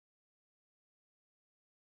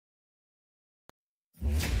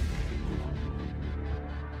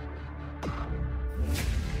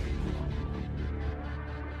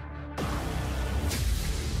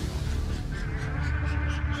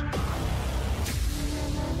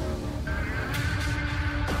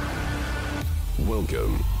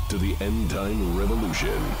Welcome to the End Time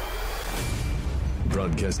Revolution.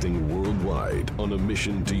 Broadcasting worldwide on a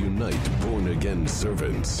mission to unite born-again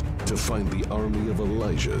servants to find the army of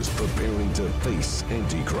Elijahs preparing to face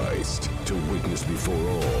Antichrist, to witness before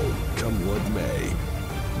all, come what may.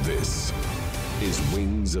 This is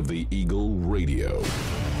Wings of the Eagle Radio.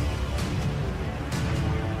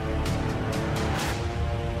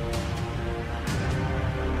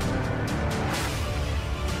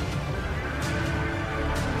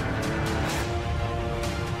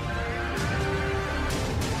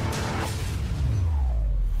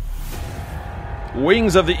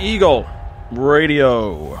 Wings of the Eagle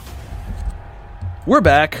Radio. We're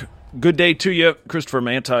back. Good day to you. Christopher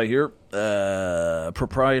Manti here,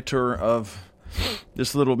 proprietor of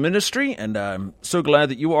this little ministry, and I'm so glad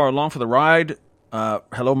that you are along for the ride.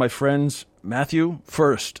 Hello, my friends. Matthew,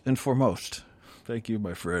 first and foremost. Thank you,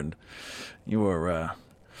 my friend. You are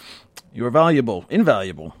valuable,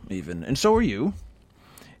 invaluable even, and so are you.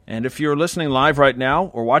 And if you're listening live right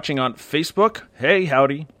now or watching on Facebook, hey,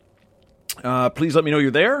 howdy. Please let me know you're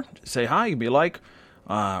there. Say hi, give me a like,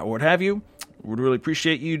 or what have you. Would really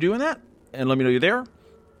appreciate you doing that. And let me know you're there.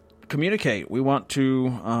 Communicate. We want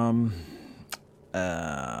to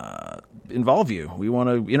involve you. We want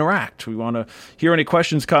to interact. We want to hear any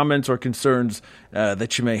questions, comments, or concerns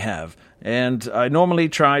that you may have. And I normally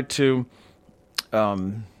try to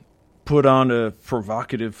put on a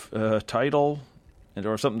provocative title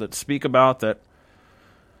or something to speak about that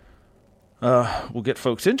will get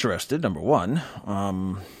folks interested, number one,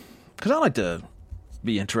 because I like to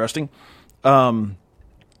be interesting. And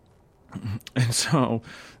so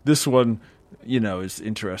this one, is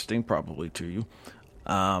interesting probably to you.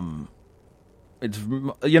 It's,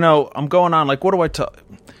 I'm going on like, what do I talk?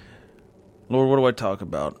 Lord, what do I talk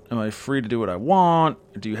about? Am I free to do what I want?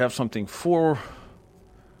 Do you have something for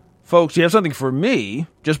folks? Do you have something for me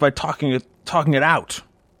just by talking it out?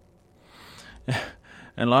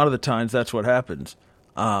 And a lot of the times, that's what happens.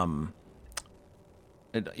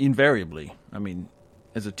 Invariably, I mean,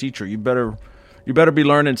 as a teacher, you better be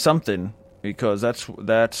learning something, because that's what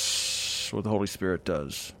the Holy Spirit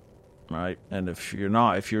does, right? And if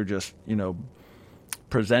you're just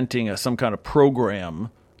presenting some kind of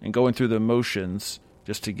program and going through the motions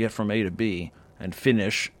just to get from A to B and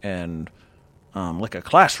finish, and like a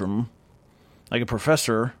classroom, like a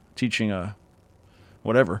professor teaching a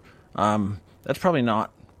whatever. That's probably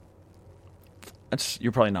not.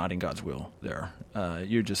 You're probably not in God's will there.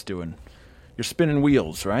 You're spinning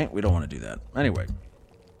wheels, right? We don't want to do that. Anyway,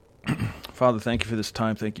 Father, thank you for this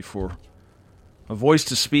time. Thank you for a voice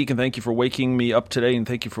to speak, and thank you for waking me up today, and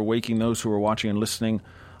thank you for waking those who are watching and listening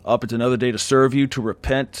up. It's another day to serve you, to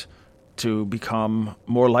repent, to become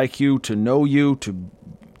more like you, to know you,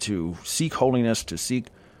 to seek holiness, to seek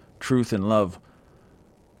truth and love,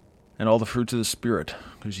 and all the fruits of the Spirit,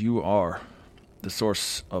 because you are the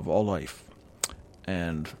source of all life,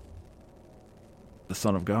 and the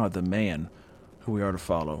Son of God, the man who we are to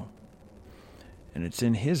follow. And it's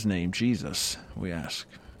in his name, Jesus, we ask.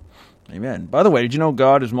 Amen. By the way, did you know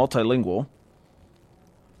God is multilingual?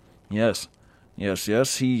 Yes.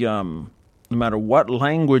 He, no matter what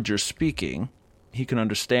language you're speaking, he can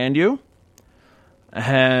understand you.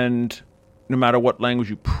 And no matter what language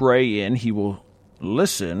you pray in, he will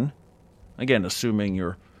listen. Again, assuming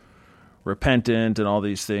you're repentant and all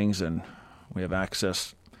these things, and we have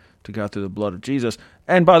access to God through the blood of Jesus.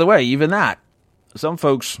 And by the way, even that, some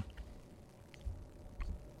folks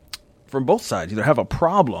from both sides either have a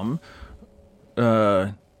problem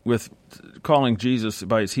with calling Jesus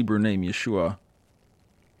by his Hebrew name, Yeshua,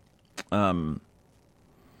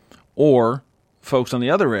 or folks on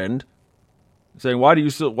the other end saying, why do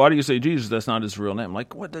you say Jesus? That's not his real name. I'm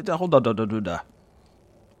like, what? Hold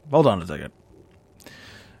on a second.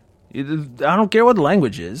 I don't care what the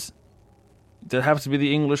language is. That happens to be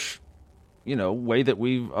the English, way that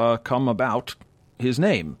we've come about his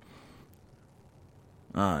name.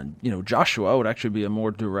 Joshua would actually be a more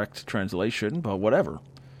direct translation, but whatever.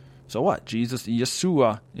 So what? Jesus,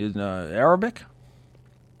 Yeshua in Arabic?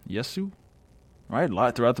 Yesu? Right?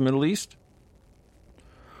 Throughout the Middle East?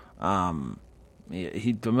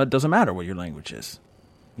 It doesn't matter what your language is.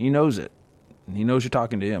 He knows it. He knows you're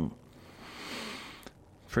talking to him.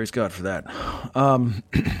 Praise God for that.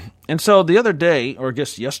 And so the other day, or I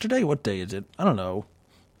guess yesterday, what day is it? I don't know.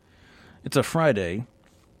 It's a Friday,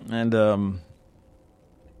 and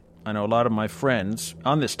I know a lot of my friends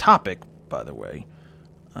on this topic, by the way,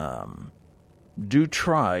 do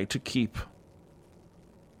try to keep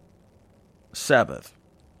Sabbath.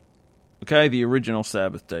 Okay, the original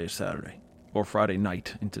Sabbath day is Saturday, or Friday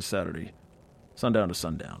night into Saturday, sundown to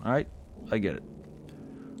sundown. All right, I get it.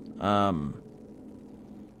 And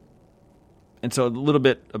so a little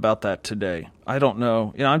bit about that today. I don't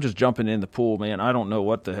know. I'm just jumping in the pool, man. I don't know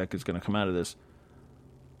what the heck is going to come out of this.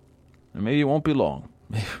 And maybe it won't be long.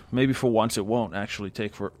 Maybe for once it won't actually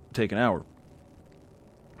take an hour.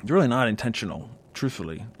 It's really not intentional,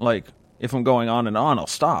 truthfully. Like, if I'm going on and on, I'll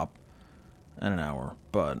stop at an hour.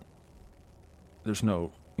 But there's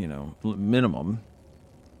no, minimum.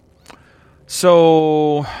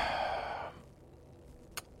 So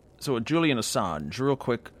with Julian Assange, real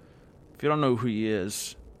quick, if you don't know who he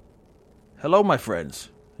is, hello, my friends.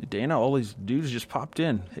 Hey, Dana, all these dudes just popped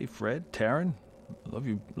in. Hey, Fred, Taryn, love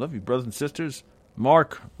you, brothers and sisters.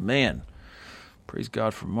 Mark, man, praise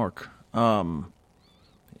God for Mark.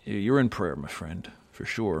 You're in prayer, my friend, for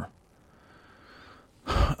sure.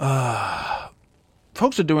 Folks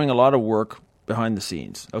are doing a lot of work behind the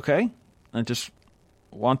scenes, okay? I just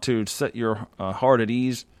want to set your heart at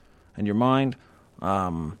ease and your mind.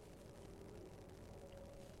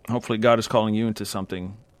 Hopefully God is calling you into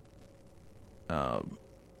something to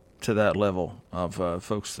that level of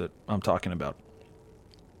folks that I'm talking about.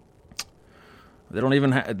 They don't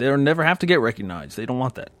even they'll never have to get recognized. They don't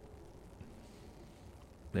want that.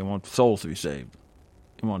 They want souls to be saved.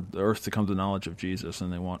 They want the earth to come to the knowledge of Jesus,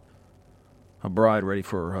 and they want a bride ready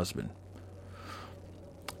for her husband.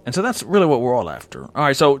 And so that's really what we're all after. All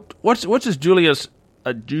right, so what's this Julian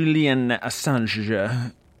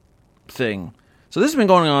Assange thing? So this has been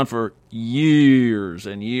going on for years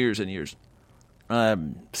and years and years.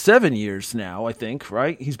 7 years now, I think,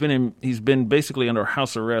 right? He's been basically under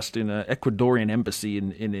house arrest in an Ecuadorian embassy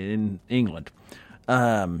in England.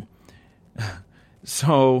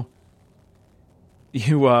 So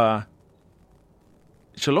you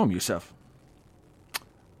Shalom, Yusuf.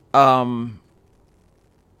 So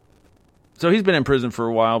he's been in prison for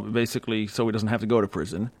a while, basically, so he doesn't have to go to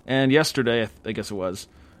prison. And yesterday, I guess it was,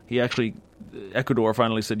 Ecuador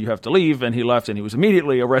finally said you have to leave, and he left, and he was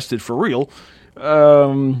immediately arrested for real,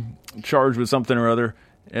 charged with something or other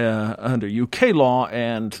under UK law,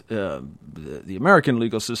 and the American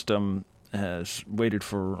legal system has waited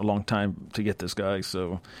for a long time to get this guy,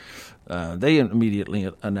 so they immediately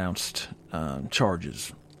announced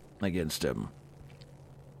charges against him.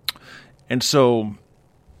 And so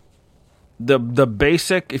the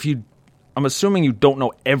basic, I'm assuming you don't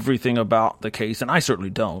know everything about the case, and I certainly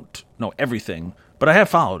don't know everything, but I have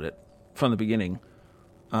followed it from the beginning.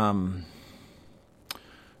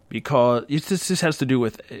 Because this has to do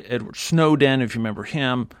with Edward Snowden, if you remember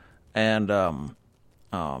him, and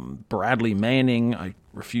Bradley Manning. I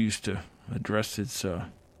refuse to address his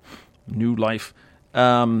new life.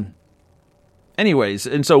 Anyways,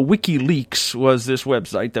 and so WikiLeaks was this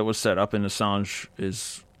website that was set up, and Assange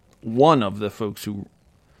is one of the folks who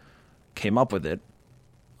came up with it.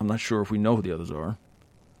 I'm not sure if we know who the others are,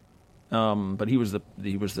 but he was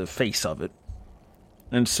the face of it,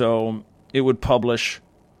 and so it would publish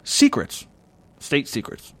secrets, state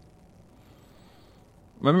secrets,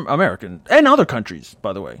 American and other countries,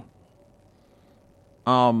 by the way.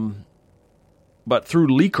 But through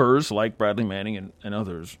leakers like Bradley Manning and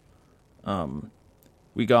others,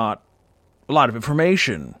 we got a lot of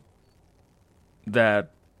information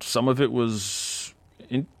that some of it was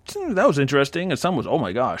that was interesting, and some was, oh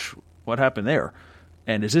my gosh, what happened there?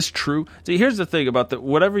 And is this true? See, here's the thing about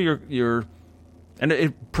whatever you're and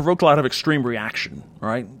it provoked a lot of extreme reaction,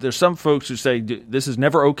 right? There's some folks who say this is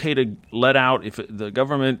never okay to let out. If the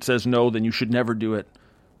government says no, then you should never do it,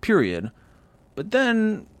 period. But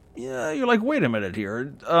then, yeah, you're like, wait a minute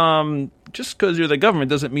here. Just because you're the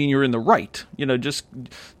government doesn't mean you're in the right. Just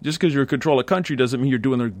because you're in control of a country doesn't mean you're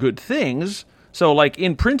doing the good things. So, like,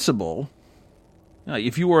 in principle,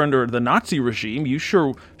 if you were under the Nazi regime, you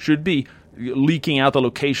sure should be leaking out the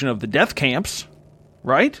location of the death camps,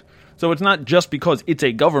 right? So it's not just because it's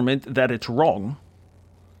a government that it's wrong.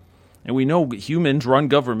 And we know humans run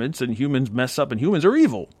governments, and humans mess up, and humans are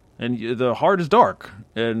evil. And the heart is dark.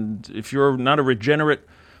 And if you're not a regenerate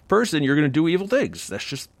person, you're going to do evil things. That's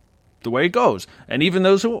just the way it goes. And even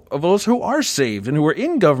those who are saved and who are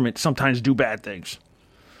in government sometimes do bad things.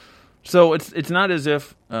 So it's not as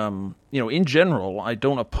if, in general, I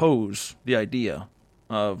don't oppose the idea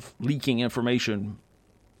of leaking information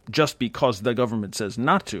just because the government says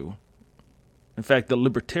not to. In fact, the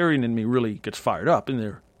libertarian in me really gets fired up,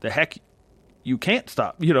 and the heck, you can't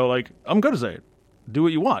stop. I'm going to say it. Do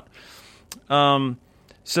what you want.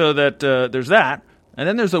 So that there's that. And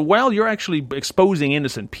then there's you're actually exposing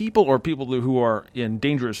innocent people or people who are in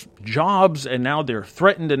dangerous jobs, and now they're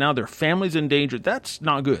threatened, and now their family's in danger. That's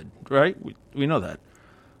not good, right? We know that.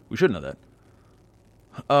 We should know that.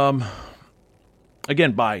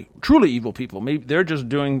 Again, by truly evil people. Maybe they're just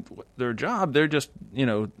doing their job. They're just,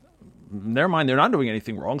 in their mind, they're not doing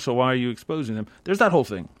anything wrong, so why are you exposing them? There's that whole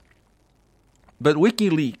thing. But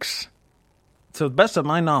WikiLeaks, to the best of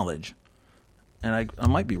my knowledge, and I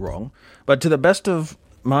might be wrong, but to the best of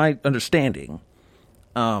my understanding,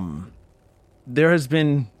 there has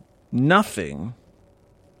been nothing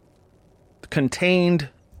contained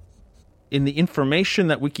in the information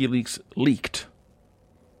that WikiLeaks leaked.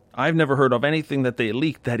 I've never heard of anything that they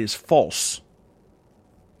leaked that is false.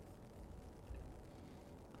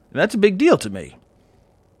 And that's a big deal to me.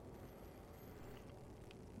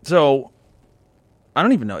 So, I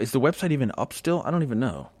don't even know. Is the website even up still? I don't even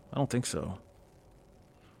know. I don't think so.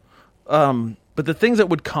 But the things that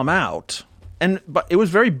would come out, but it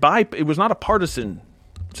was it was not a partisan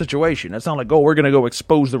situation. It's not like, we're going to go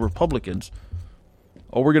expose the Republicans,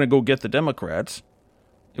 or we're going to go get the Democrats.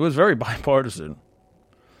 It was very bipartisan.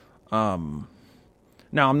 Now,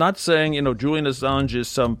 I'm not saying, Julian Assange is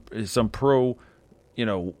some pro,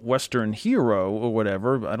 Western hero or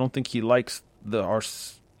whatever. I don't think he likes the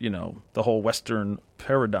whole Western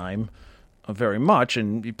paradigm very much,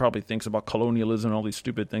 and he probably thinks about colonialism and all these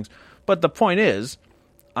stupid things. But the point is,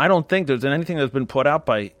 I don't think there's anything that's been put out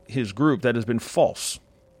by his group that has been false.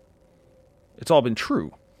 It's all been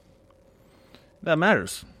true. That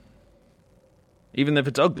matters. Even if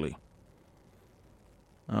it's ugly.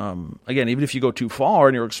 Again, even if you go too far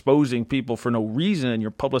and you're exposing people for no reason and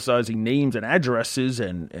you're publicizing names and addresses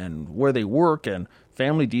and where they work and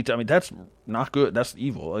family detail, that's not good. That's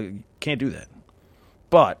evil. You can't do that.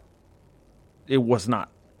 But it was not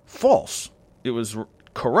false. It was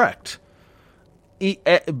correct.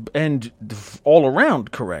 And all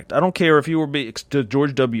around correct. I don't care if you were the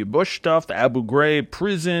George W. Bush stuff, the Abu Ghraib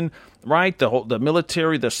prison, right? The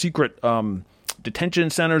military, the secret detention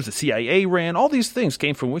centers, the CIA ran. All these things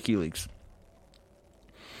came from WikiLeaks.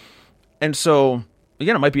 And so,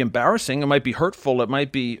 again, it might be embarrassing. It might be hurtful. It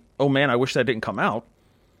might be, oh man, I wish that didn't come out.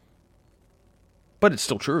 But it's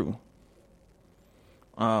still true.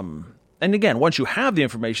 And again, once you have the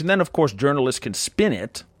information, then of course journalists can spin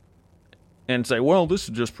it and say, well, this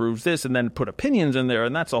just proves this, and then put opinions in there,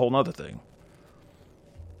 and that's a whole other thing.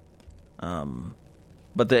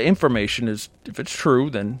 But the information is, if it's true,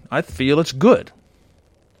 then I feel it's good.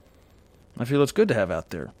 I feel it's good to have out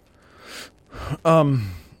there. And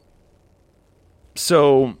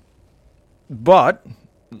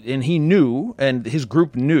he knew, and his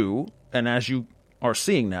group knew, and as you are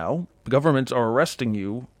seeing now, governments are arresting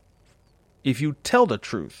you if you tell the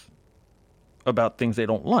truth about things they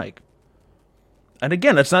don't like. And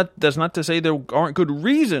again, that's not to say there aren't good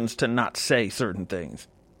reasons to not say certain things.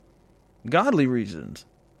 Godly reasons.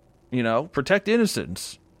 Protect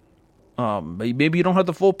innocence. Maybe you don't have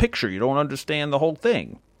the full picture. You don't understand the whole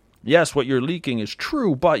thing. Yes, what you're leaking is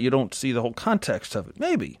true, but you don't see the whole context of it.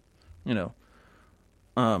 Maybe.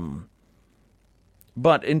 But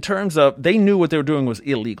in terms of, they knew what they were doing was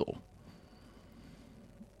illegal.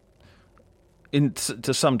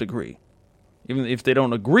 To some degree. Even if they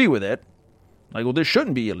don't agree with it, like, well, this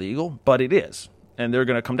shouldn't be illegal, but it is. And they're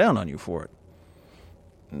going to come down on you for it.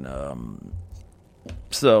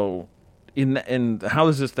 So,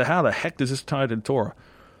 how the heck does this tie to Torah?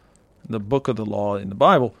 The book of the law in the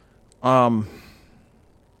Bible.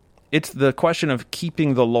 It's the question of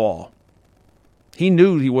keeping the law. He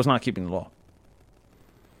knew he was not keeping the law.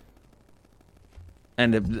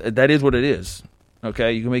 And that is what it is.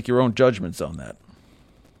 Okay? You can make your own judgments on that.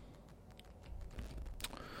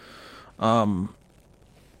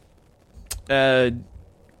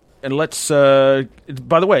 And let's,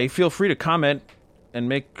 by the way, feel free to comment and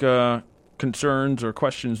make concerns or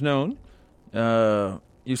questions known.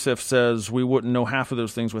 Yusef says, we wouldn't know half of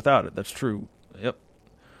those things without it. That's true. Yep.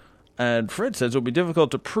 And Fred says, it would be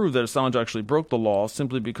difficult to prove that Assange actually broke the law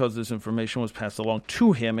simply because this information was passed along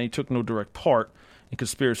to him and he took no direct part in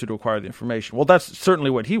conspiracy to acquire the information. Well, that's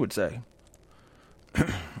certainly what he would say.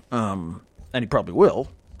 And he probably will.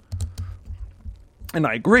 And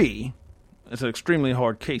I agree. It's an extremely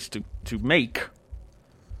hard case to make.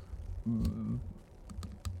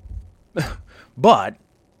 But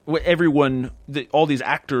everyone, all these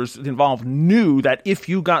actors involved knew that if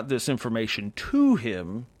you got this information to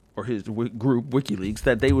him or his group, WikiLeaks,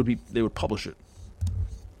 that they would publish it.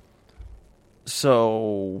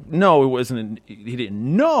 So, no, it wasn't. He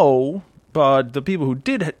didn't know, but the people who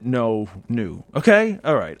did know knew. Okay,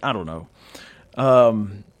 all right. I don't know.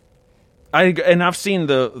 I've seen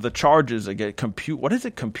the charges again. What is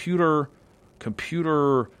it? Computer,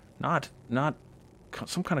 not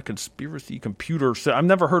some kind of conspiracy. Computer. I've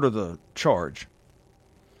never heard of the charge.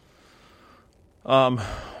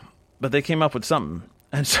 but they came up with something,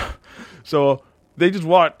 and so they just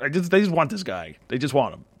want this guy. They just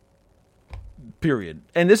want him. Period.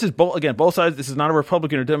 And this is both sides. This is not a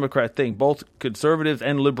Republican or Democrat thing. Both conservatives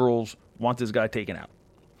and liberals want this guy taken out,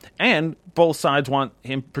 and both sides want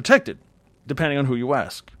him protected, depending on who you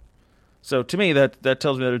ask. So to me, that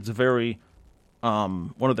tells me that it's a very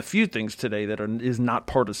one of the few things today that is not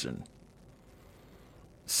partisan.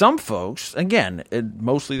 Some folks, again,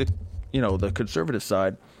 mostly the conservative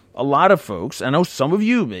side, a lot of folks, I know some of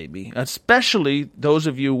you maybe, especially those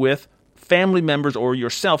of you with family members or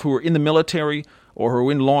yourself who are in the military or who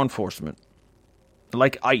are in law enforcement,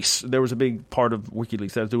 like ICE. There was a big part of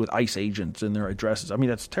WikiLeaks that had to do with ICE agents and their addresses. I mean,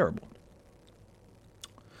 that's terrible.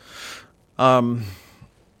 A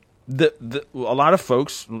lot of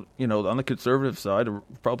folks, on the conservative side,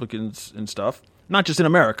 Republicans and stuff, not just in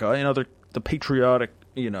America, the patriotic,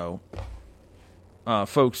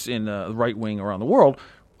 folks in the right wing around the world,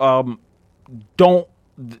 don't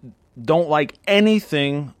like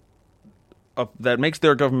anything that makes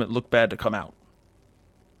their government look bad to come out.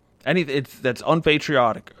 That's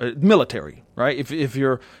unpatriotic. Military, right? If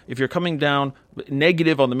you're coming down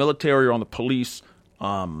negative on the military or on the police,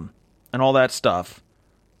 and all that stuff,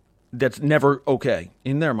 that's never okay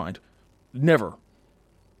in their mind. Never.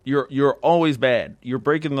 You're always bad. You're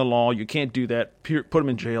breaking the law. You can't do that. Put them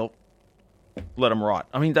in jail. Let them rot.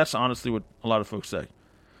 I mean, that's honestly what a lot of folks say.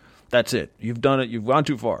 That's it. You've done it. You've gone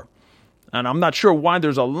too far. And I'm not sure why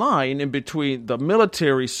there's a line in between the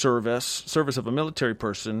military service of a military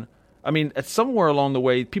person. I mean, at somewhere along the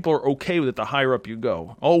way, people are okay with it the higher up you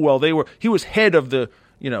go. Oh, well, he was head of the,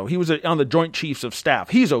 he was on the Joint Chiefs of Staff.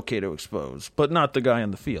 He's okay to expose, but not the guy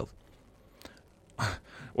in the field.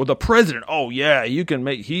 Or the president. Oh, yeah,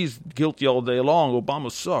 he's guilty all day long. Obama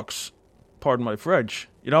sucks. Pardon my French.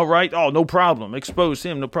 Right? Oh, no problem. Expose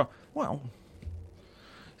him, no problem. Well,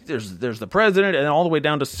 there's the president and all the way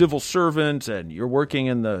down to civil servants, and you're working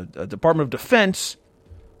in the Department of Defense.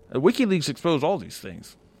 WikiLeaks exposed all these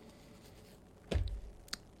things.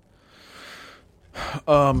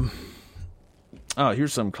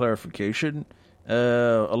 Here's some clarification.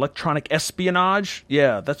 Electronic espionage.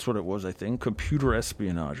 Yeah, that's what it was, I think. Computer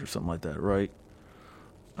espionage or something like that, right?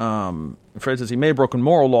 Fred says he may have broken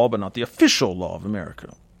moral law, but not the official law of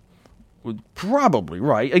America. Probably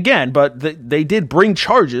right. Again, but they did bring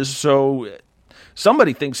charges, so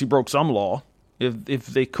somebody thinks he broke some law. If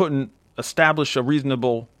they couldn't establish a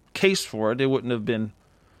reasonable case for it, they wouldn't have been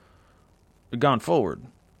gone forward.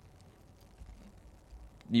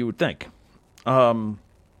 You would think.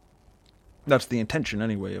 That's the intention,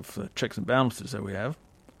 anyway, of the checks and balances that we have.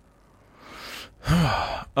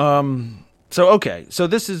 So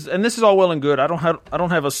this is all well and good. I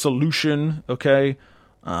don't have a solution, okay,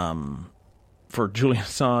 for Julian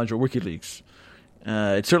Assange or WikiLeaks.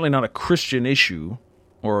 It's certainly not a Christian issue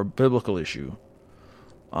or a biblical issue.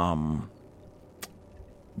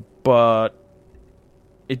 But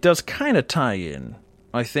it does kind of tie in,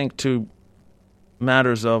 I think, to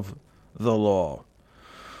matters of the law.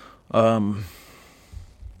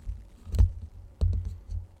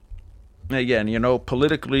 Again,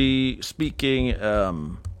 politically speaking,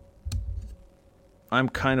 I'm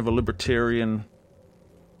kind of a libertarian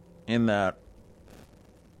in that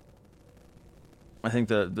I think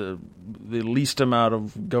the least amount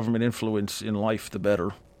of government influence in life, the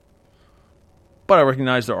better. But I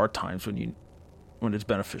recognize there are times when it's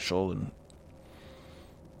beneficial, and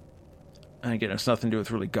again, it's nothing to do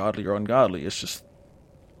with really godly or ungodly. It's just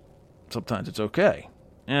sometimes it's okay,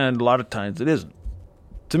 and a lot of times it isn't.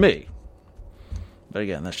 To me. But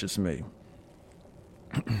again, that's just me.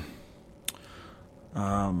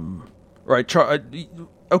 Right.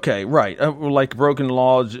 Okay, right. Like broken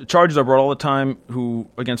laws, charges are brought all the time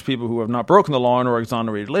against people who have not broken the law and are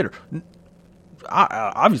exonerated later.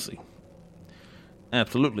 Obviously.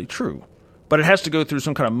 Absolutely true. But it has to go through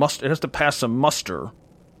some kind of muster. It has to pass some muster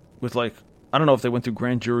with, I don't know if they went through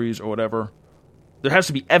grand juries or whatever. There has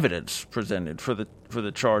to be evidence presented for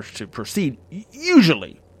the charge to proceed,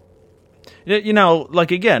 usually.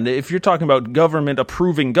 Again, if you're talking about government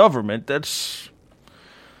approving government, that's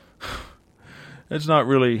not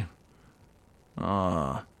really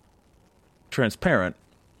transparent.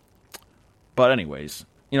 But anyways,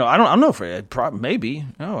 I don't know if maybe.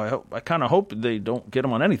 I kind of hope they don't get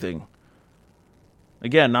him on anything.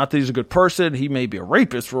 Again, not that he's a good person. He may be a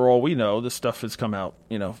rapist for all we know. This stuff has come out,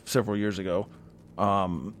 several years ago. I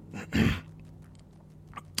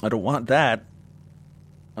don't want that.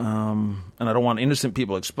 And I don't want innocent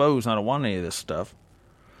people exposed. I don't want any of this stuff.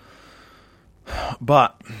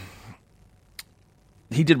 But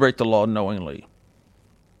he did break the law knowingly.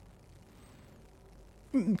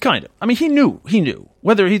 Kind of. I mean, he knew.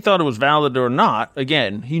 Whether he thought it was valid or not,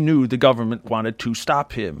 again, he knew the government wanted to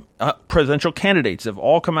stop him. Presidential candidates have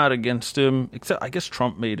all come out against him, except I guess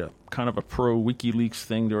Trump made a kind of a pro-WikiLeaks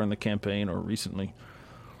thing during the campaign or recently.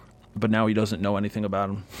 But now he doesn't know anything about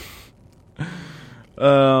him.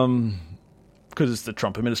 Because it's the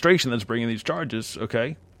Trump administration that's bringing these charges,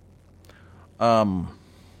 okay?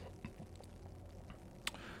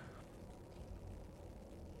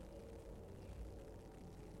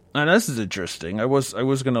 And this is interesting. I was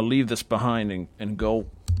going to leave this behind and go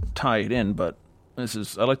tie it in, but I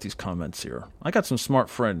like these comments here. I got some smart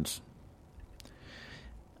friends.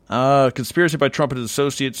 Conspiracy by Trump and his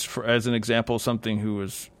associates, as an example, something who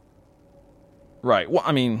was right. Well,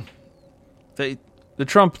 I mean, the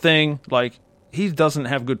Trump thing, like, he doesn't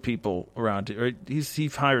have good people around here. Right? He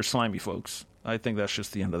hires slimy folks. I think that's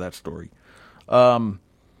just the end of that story. Taryn,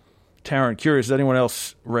 curious, has anyone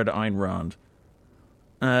else read Ayn Rand?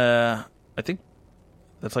 I think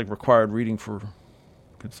that's like required reading for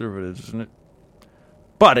conservatives, isn't it?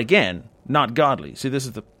 But again, not godly. See, this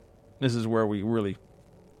is where we really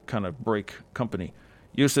kind of break company.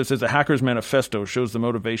 Yusuf says, the Hacker's Manifesto shows the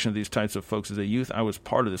motivation of these types of folks. As a youth, I was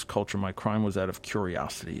part of this culture. My crime was out of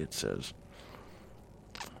curiosity, it says.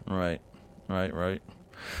 Right.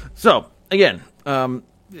 So, again,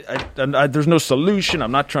 there's no solution.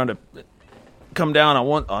 I'm not trying to come down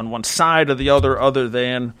on one side or the other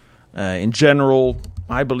than, in general,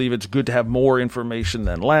 I believe it's good to have more information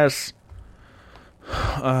than less.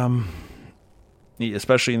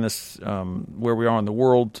 Especially in this, where we are in the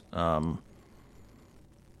world. I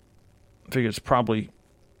figure it's probably,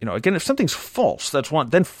 again, if something's false, that's one,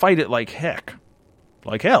 then fight it like heck.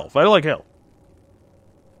 Like hell. Fight it like hell.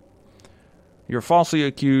 You're falsely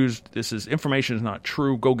accused. Information is not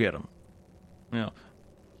true. Go get them.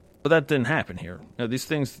 But that didn't happen here. These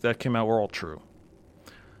things that came out were all true.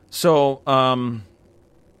 So,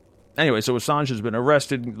 anyway, so Assange has been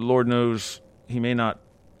arrested. Lord knows he may not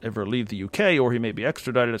ever leave the UK, or he may be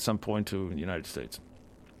extradited at some point to the United States.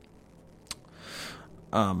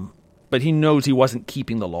 But he knows he wasn't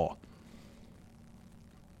keeping the law.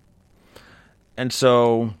 And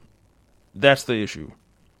so, that's the issue.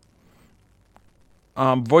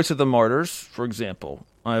 Voice of the Martyrs, for example.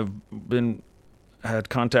 I've had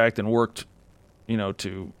contact and worked, I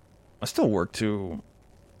still work to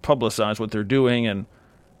publicize what they're doing, and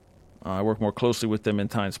I work more closely with them in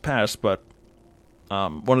times past, but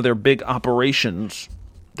one of their big operations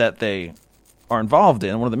that they are involved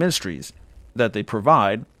in, one of the ministries that they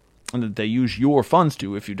provide, and that they use your funds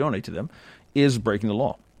to if you donate to them, is breaking the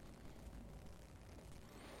law.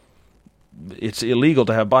 It's illegal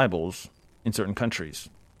to have Bibles in certain countries.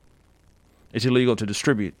 It's illegal to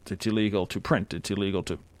distribute. It's illegal to print. It's illegal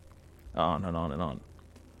to on and on and on.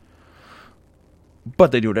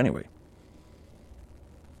 But they do it anyway.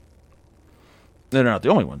 They're not the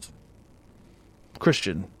only ones.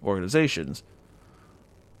 Christian organizations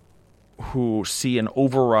who see an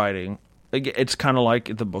overriding... It's kind of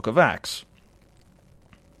like the Book of Acts.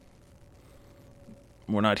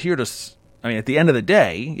 We're not here to... at the end of the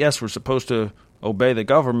day, yes, we're supposed to obey the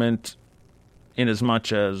government in as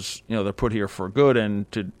much as, they're put here for good and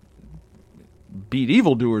to beat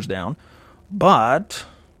evildoers down. But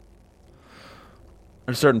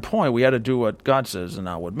at a certain point, we had to do what God says and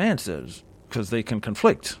not what man says, because they can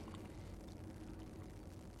conflict.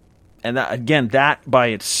 And that by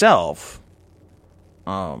itself,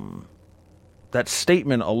 that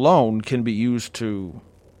statement alone can be used to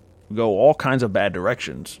go all kinds of bad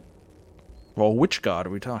directions. Well, which God are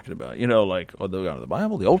we talking about? The God of the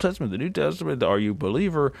Bible, the Old Testament, the New Testament, are you a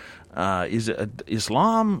believer? Is it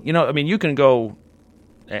Islam? You can go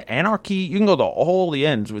anarchy. You can go to all the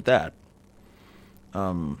ends with that.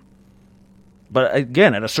 But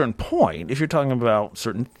again, at a certain point, if you're talking about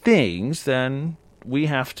certain things, then we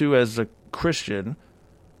have to, as a Christian,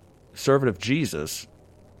 servant of Jesus,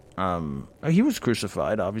 he was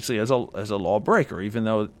crucified, obviously, as a lawbreaker, even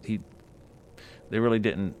though they really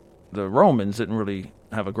didn't. The Romans didn't really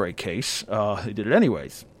have a great case. They did it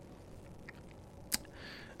anyways.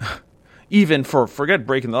 Even forget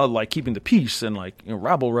breaking the law, like keeping the peace and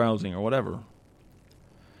rabble rousing or whatever.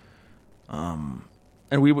 And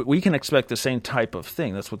we can expect the same type of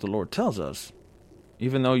thing. That's what the Lord tells us.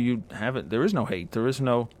 Even though there is no hate, there is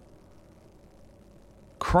no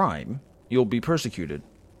crime, you'll be persecuted.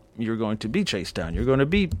 You're going to be chased down. You're going to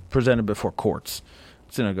be presented before courts,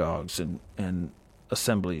 synagogues, and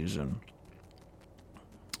assemblies and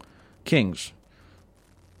kings,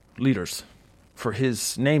 leaders, for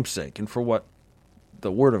his name's sake and for what the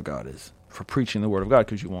Word of God is, for preaching the Word of God,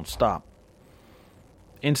 because you won't stop.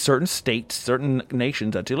 in certain states, certain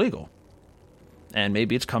nations, that's illegal. And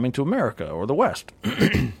maybe it's coming to America or the West.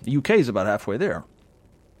 The UK is about halfway there.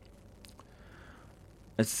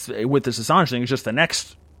 It's, with this Assange thing, it's just the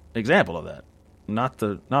next example of that. Not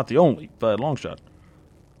the only, but long shot.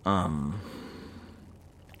 So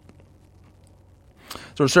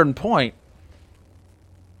at a certain point,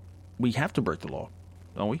 we have to break the law,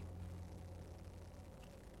 don't we?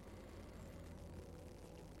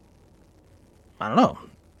 I don't know.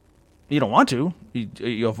 You don't want to.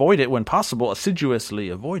 You avoid it when possible, assiduously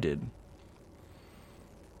avoided.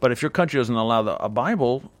 But if your country doesn't allow a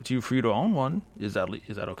Bible for you to own one, is that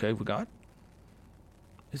okay with God?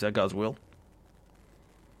 Is that God's will?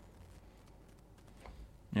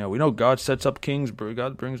 We know God sets up kings,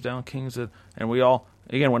 God brings down kings, and we all,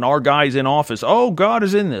 again, when our guy's in office, oh, God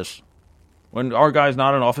is in this. When our guy's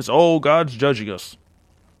not in office, oh, God's judging us.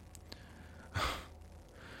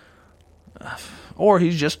 Or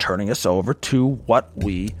he's just turning us over to what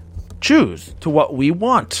we choose, to what we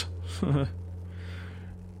want.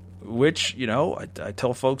 Which, I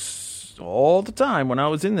tell folks all the time, when I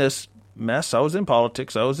was in this mess, I was in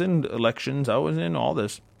politics, I was in elections, I was in all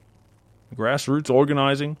this grassroots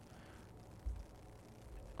organizing.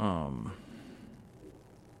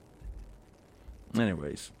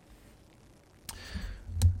 Anyways.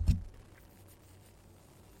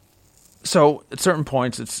 So at certain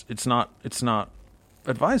points, it's not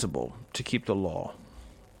advisable to keep the law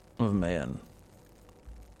of man.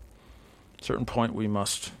 At a certain point, we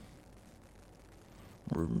must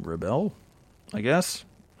rebel, I guess.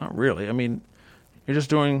 Not really. I mean, you're just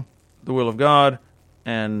doing the will of God,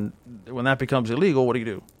 and when that becomes illegal, what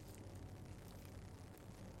do?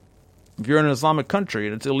 If you're in an Islamic country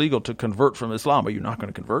and it's illegal to convert from Islam, are you not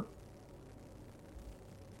going to convert?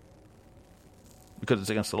 Because it's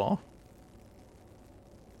against the law?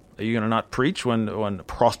 Are you going to not preach when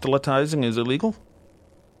proselytizing is illegal?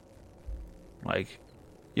 Like,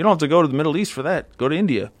 you don't have to go to the Middle East for that. Go to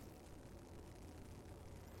India.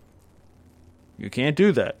 You can't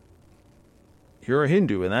do that. You're a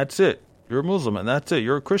Hindu and that's it. You're a Muslim and that's it.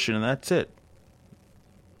 You're a Christian and that's it.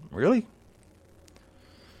 Really?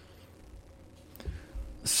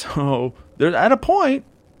 So, there's at a point,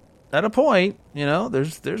 there's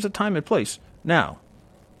a time and place. Now,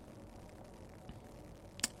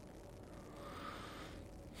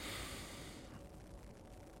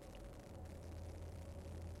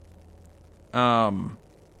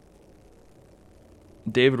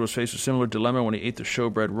 David was faced with a similar dilemma when he ate the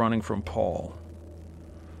showbread running from Paul.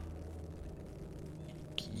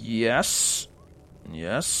 Yes.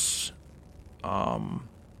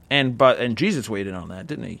 And Jesus weighed in on that,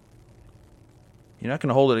 didn't he? You're not going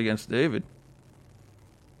to hold it against David.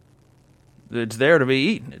 It's there to be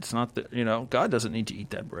eaten. It's not that, God doesn't need to eat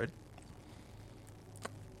that bread.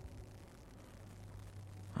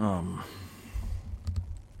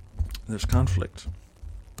 There's conflict.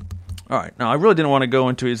 All right. Now, I really didn't want to go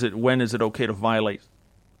into when is it okay to violate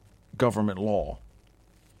government law?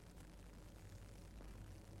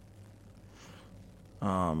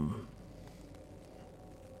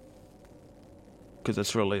 Because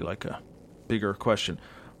that's really like a bigger question.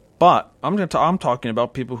 But I'm talking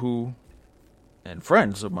about people who, and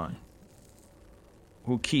friends of mine,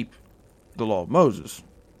 who keep the law of Moses,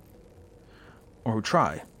 or who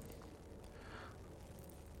try.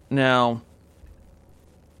 Now,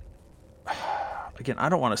 again, I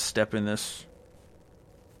don't want to step in this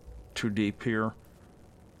too deep here,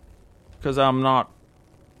 because I'm not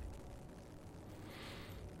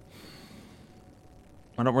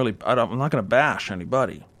going to bash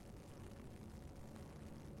anybody.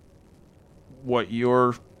 What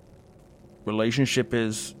your relationship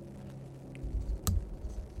is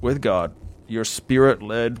with God, your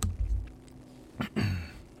spirit-led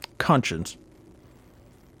conscience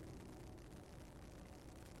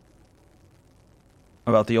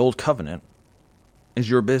about the old covenant is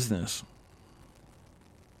your business.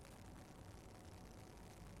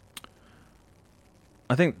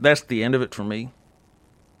 I think that's the end of it for me.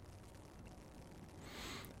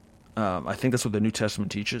 I think that's what the New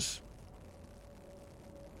Testament teaches.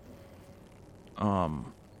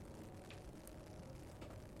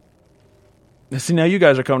 See, now you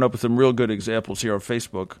guys are coming up with some real good examples here on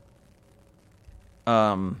Facebook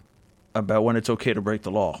about when it's okay to break the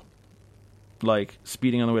law. Like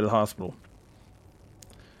speeding on the way to the hospital.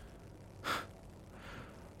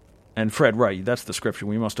 And Fred, right, that's the scripture.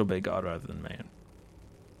 We must obey God rather than man.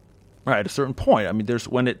 Right, at a certain point, I mean, there's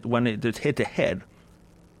when it's head to head,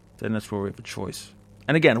 then that's where we have a choice.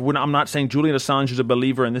 And again, I'm not saying Julian Assange is a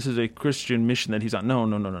believer and this is a Christian mission that he's on.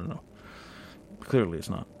 No. Clearly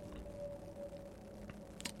it's not.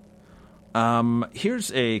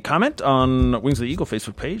 Here's a comment on Wings of the Eagle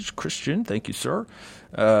Facebook page. Christian, thank you, sir.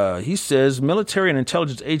 He says, military and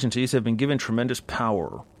intelligence agencies have been given tremendous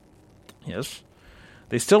power. Yes.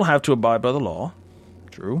 They still have to abide by the law.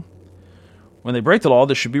 True. When they break the law,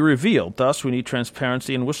 this should be revealed. Thus, we need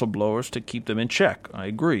transparency and whistleblowers to keep them in check. I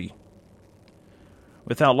agree.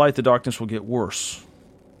 Without light, the darkness will get worse.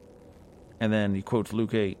 And then he quotes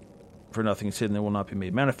Luke 8, for nothing is hidden that will not be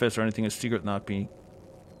made manifest, or anything is secret not be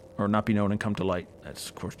known and come to light. That's,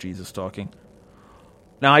 of course, Jesus talking.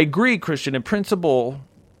 Now, I agree, Christian, in principle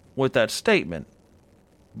with that statement,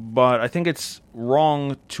 but I think it's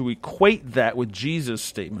wrong to equate that with Jesus'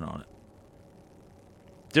 statement on it.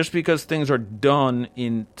 Just because things are done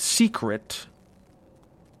in secret,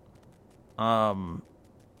 doesn't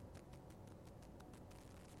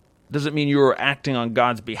mean you're acting on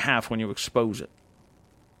God's behalf when you expose it.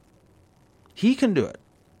 He can do it.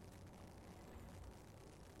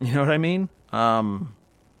 You know what I mean?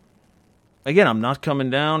 Again, I'm not coming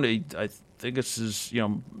down. I think this is,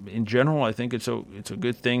 in general, I think it's a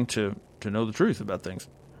good thing to know the truth about things.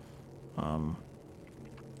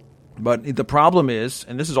 But the problem is,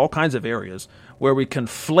 and this is all kinds of areas, where we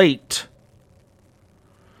conflate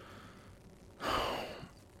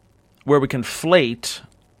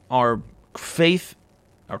our faith,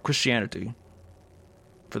 our Christianity,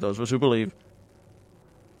 for those of us who believe,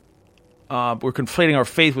 we're conflating our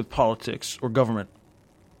faith with politics or government.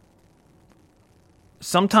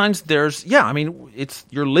 Sometimes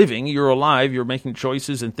you're living, you're alive, you're making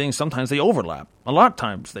choices and things. Sometimes they overlap. A lot of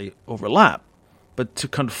times they overlap. But to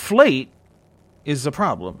conflate is the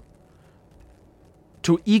problem.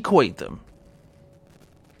 To equate them.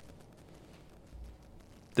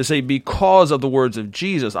 To say, because of the words of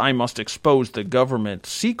Jesus, I must expose the government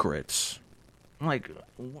secrets. I'm like,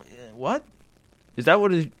 what? Is that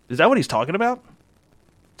what he's talking about?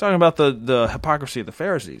 Talking about the hypocrisy of the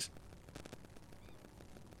Pharisees.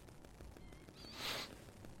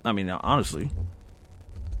 I mean, honestly,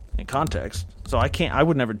 in context. So I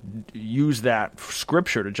would never use that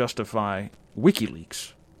scripture to justify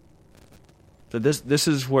WikiLeaks. So this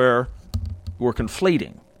is where we're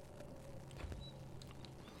conflating.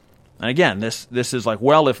 And again, this is like,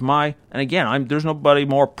 well, and again, there's nobody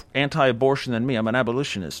more anti-abortion than me. I'm an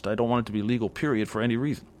abolitionist. I don't want it to be legal, period, for any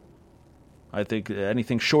reason. I think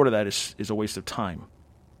anything short of that is a waste of time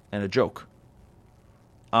and a joke.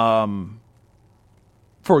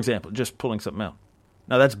 For example, just pulling something out.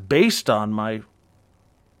 Now, that's based on my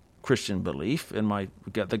Christian belief and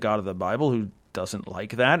the God of the Bible, who doesn't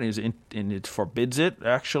like that, and it forbids it,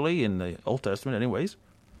 actually, in the Old Testament anyways.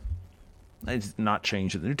 It's not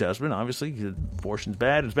changed in the New Testament, obviously. Abortion's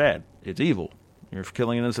bad, it's bad. It's evil. You're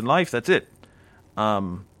killing an innocent life, that's it. But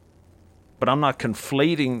I'm not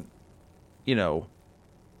conflating,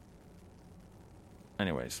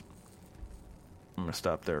 Anyways. I'm going to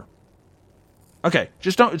stop there. Okay,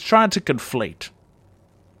 it's trying to conflate.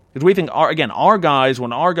 Because we think, our guys,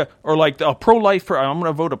 or like a pro-life, I'm going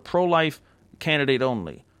to vote a pro-life candidate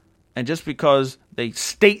only. And just because they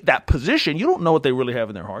state that position, you don't know what they really have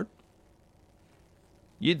in their heart.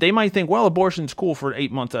 They might think, well, abortion's cool for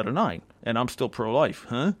 8 months out of 9, and I'm still pro-life,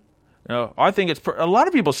 huh? I think a lot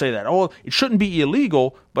of people say that. Oh, it shouldn't be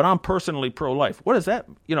illegal, but I'm personally pro-life. What is that?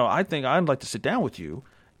 I think I'd like to sit down with you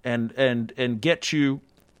and get you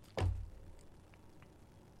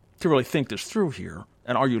to really think this through here.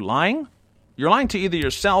 And are you lying? You're lying to either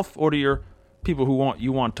yourself or to your people who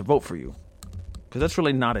want to vote for you, because that's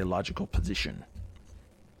really not a logical position.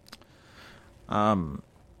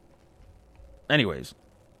 Anyways,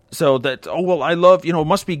 so that I love it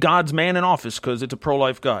must be God's man in office because it's a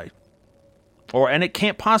pro-life guy, and it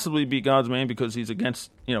can't possibly be God's man because he's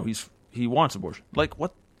against he wants abortion. Like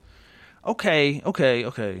what? Okay.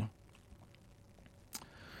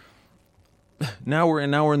 Now we're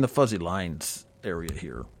in the fuzzy lines area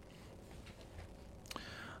here.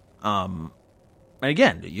 And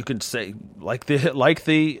again, you can say like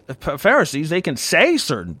the Pharisees, they can say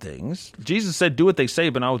certain things. Jesus said, "Do what they say,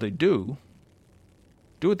 but not what they do."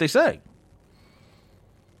 Do what they say,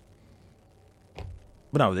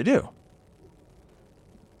 but not what they do.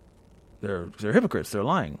 They're hypocrites. They're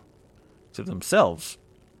lying to themselves.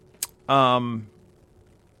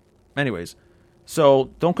 Anyways.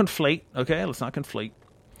 So don't conflate, okay? Let's not conflate.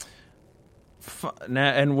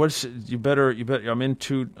 And you better. I'm in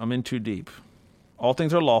too deep. All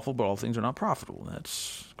things are lawful, but all things are not profitable.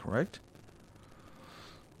 That's correct.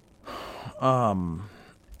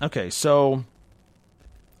 Okay, so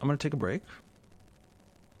I'm going to take a break,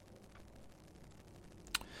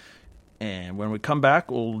 and when we come back,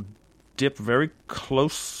 we'll dip very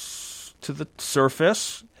close to the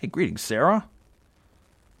surface. Hey, greetings, Sarah.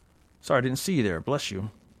 Sorry, I didn't see you there. Bless you.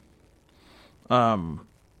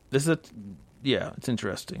 This is it's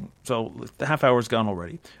interesting. So the half hour's gone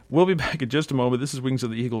already. We'll be back in just a moment. This is Wings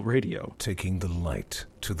of the Eagle Radio. Taking the light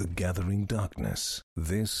to the gathering darkness.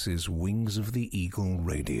 This is Wings of the Eagle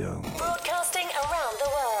Radio. Broadcasting around the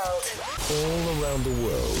world. All around the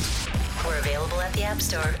world. We're available at the App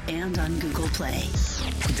Store and on Google Play.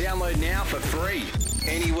 Download now for free.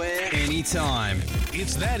 Anywhere, anytime.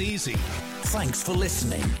 It's that easy. Thanks for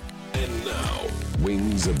listening. And now,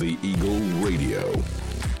 Wings of the Eagle Radio.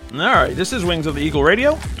 All right, this is Wings of the Eagle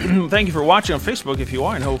Radio. Thank you for watching on Facebook if you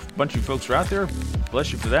are. I know a bunch of you folks are out there.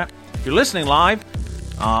 Bless you for that. If you're listening live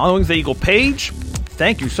on the Wings of the Eagle page,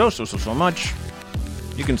 thank you so much.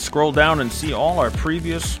 You can scroll down and see all our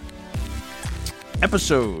previous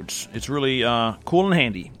episodes. It's really cool and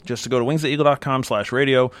handy just to go to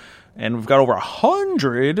wingsoftheeagle.com/radio, and we've got over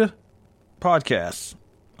 100 podcasts.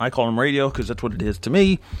 I call them radio because that's what it is to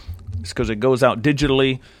me. It's because it goes out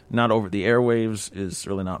digitally, not over the airwaves, is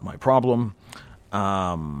really not my problem.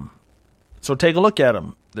 So take a look at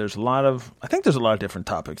them. I think there's a lot of different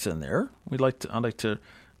topics in there. I'd like to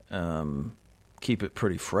keep it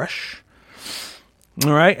pretty fresh.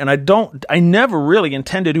 All right, and I never really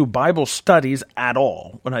intend to do Bible studies at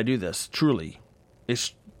all when I do this, truly.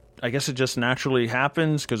 I guess it just naturally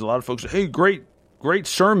happens because a lot of folks say, hey, great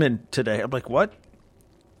sermon today. I'm like, what?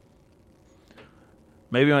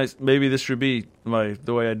 Maybe this should be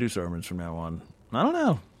the way I do sermons from now on. I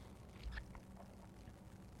don't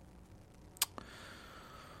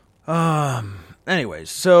know. Anyways,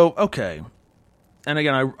 so, okay. And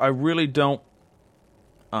again, I really don't...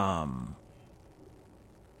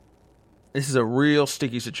 This is a real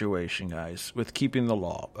sticky situation, guys, with keeping the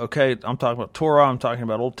law. Okay, I'm talking about Torah. I'm talking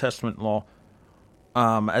about Old Testament law.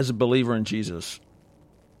 As a believer in Jesus,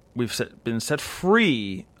 we've been set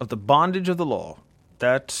free of the bondage of the law.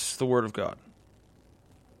 That's the Word of God.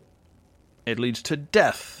 It leads to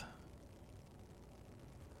death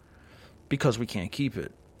because we can't keep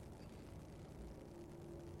it.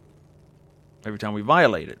 Every time we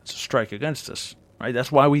violate it, it's a strike against us. Right?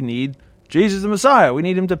 That's why we need Jesus the Messiah. We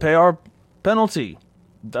need him to pay our penalty.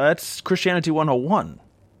 That's Christianity 101.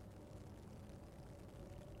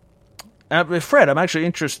 Fred, I'm actually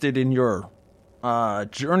interested in your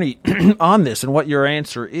journey on this and what your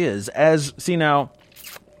answer is. See now,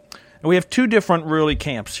 we have two different really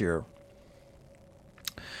camps here.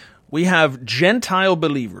 We have Gentile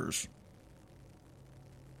believers.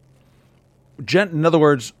 In other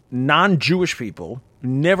words, non-Jewish people,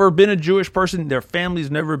 never been a Jewish person, their family's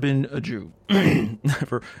never been a Jew.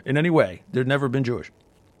 Never, in any way. They've never been Jewish.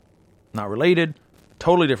 Not related,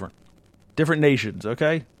 totally different. Different nations,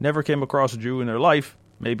 okay? Never came across a Jew in their life,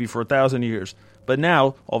 maybe for 1,000 years. But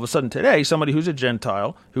now, all of a sudden today, somebody who's a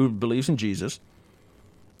Gentile, who believes in Jesus,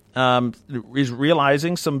 is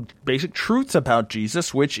realizing some basic truths about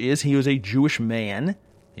Jesus, which is he was a Jewish man.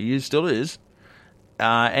 He still is.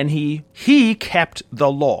 And he kept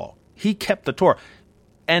the law. He kept the Torah.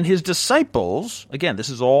 And his disciples, again, this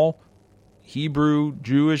is all Hebrew,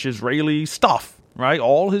 Jewish, Israeli stuff, right?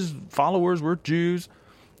 All his followers were Jews,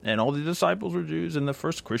 and all the disciples were Jews, and the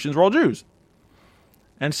first Christians were all Jews.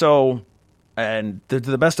 And so, to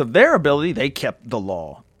the best of their ability, they kept the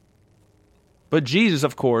law. But Jesus,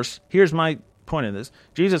 of course, here's my point in this.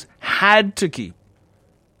 Jesus had to keep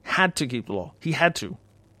the law. He had to.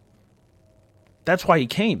 That's why he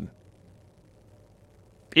came.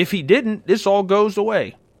 If he didn't, this all goes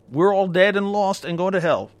away. We're all dead and lost and going to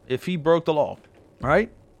hell if he broke the law.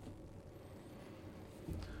 Right?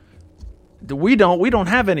 We don't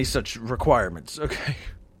have any such requirements, okay?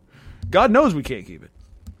 God knows we can't keep it.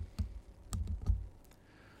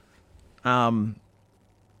 Now,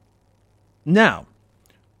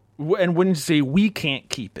 and when you say we can't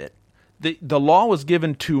keep it, the law was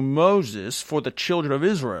given to Moses for the children of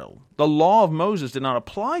Israel. The law of Moses did not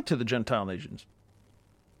apply to the Gentile nations.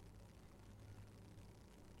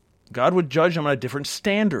 God would judge them on a different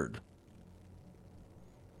standard.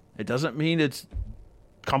 It doesn't mean it's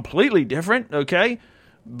completely different, okay?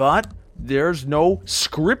 But there's no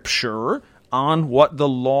scripture on what the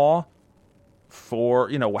law for,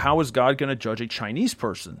 how is God going to judge a Chinese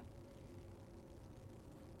person?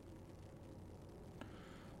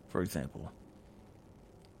 For example.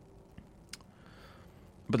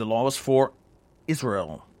 But the law was for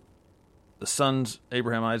Israel. The sons,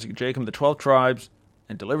 Abraham, Isaac, and Jacob, the 12 tribes,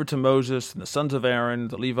 and delivered to Moses, and the sons of Aaron,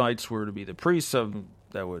 the Levites, were to be the priests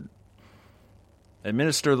that would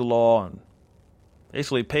administer the law and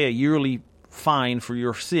basically pay a yearly fine for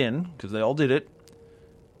your sin, because they all did it.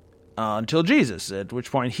 until Jesus, at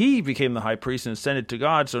which point he became the high priest and ascended to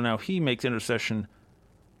God, so now he makes intercession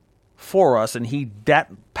for us, and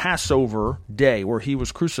that Passover day where he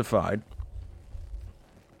was crucified,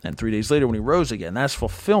 and 3 days later when he rose again, that's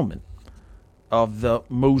fulfillment of the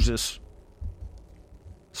Moses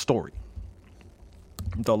story.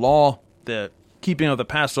 The law, the keeping of the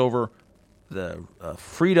Passover, the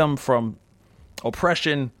freedom from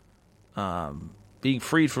oppression, being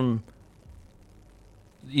freed from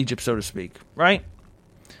Egypt, so to speak, right?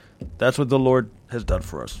 That's what the Lord has done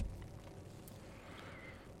for us.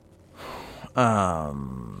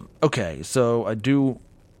 Okay, so I do...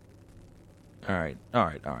 All right.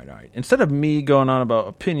 Instead of me going on about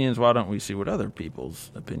opinions, why don't we see what other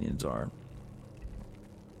people's opinions are?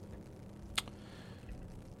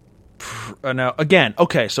 Now, again,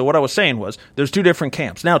 okay, so what I was saying was there's two different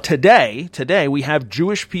camps. Now, today, we have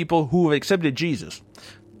Jewish people who have accepted Jesus.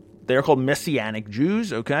 They're called Messianic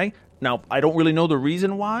Jews, okay? Now, I don't really know the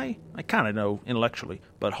reason why. I kind of know intellectually,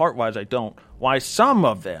 but heart-wise I don't. Why some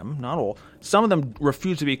of them, not all, some of them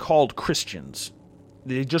refuse to be called Christians.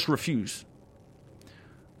 They just refuse.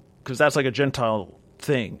 Because that's like a Gentile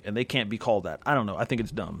thing, and they can't be called that. I don't know. I think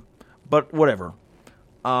it's dumb. But whatever.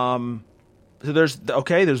 So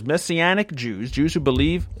there's Messianic Jews who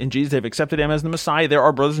believe in Jesus. They've accepted him as the Messiah. They're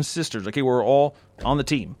our brothers and sisters. Okay, we're all on the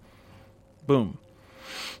team. Boom.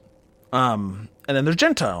 And then there's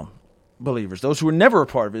Gentile believers, those who were never a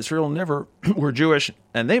part of Israel, never were Jewish,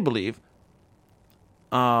 and they believe.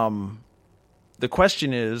 The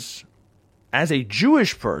question is, as a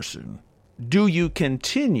Jewish person, do you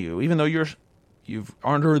continue, even though you've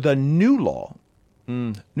under the new law,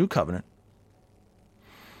 new covenant?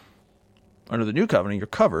 Under the new covenant, you're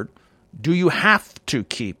covered. Do you have to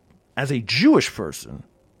keep, as a Jewish person,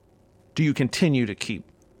 do you continue to keep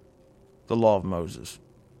the law of Moses?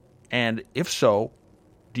 And if so,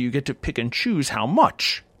 do you get to pick and choose how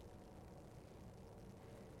much?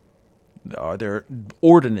 Are there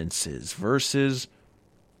ordinances versus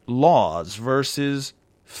laws versus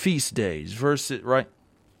feast days versus, right?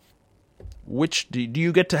 Which do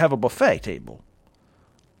you get to have a buffet table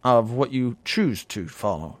of what you choose to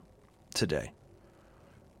follow today?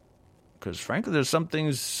 Because frankly, there's some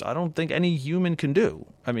things I don't think any human can do.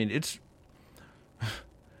 I mean, it's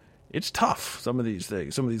tough, some of these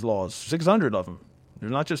things, some of these laws. 600 of them.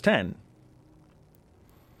 There's not just 10.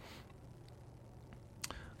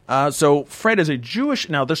 So Fred is a Jewish...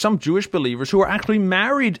 Now, there's some Jewish believers who are actually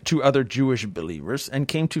married to other Jewish believers and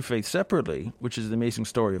came to faith separately, which is the amazing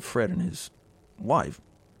story of Fred and his wife.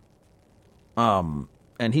 And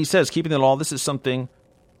he says, keeping the law, this is something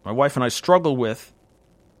my wife and I struggle with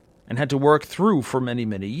and had to work through for many,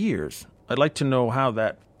 many years. I'd like to know how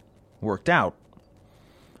that worked out.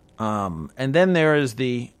 And then there is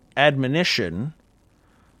the admonition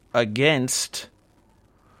against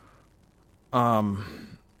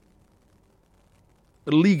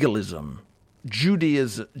legalism,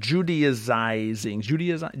 Judaizing,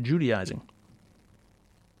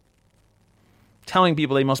 telling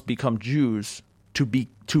people they must become Jews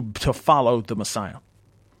to follow the Messiah.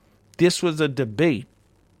 This was a debate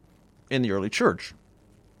in the early church.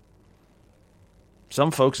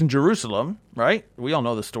 Some folks in Jerusalem, right? We all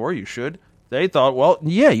know the story. You should. They thought, well,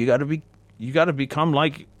 yeah, you got to become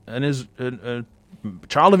like a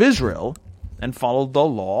child of Israel and follow the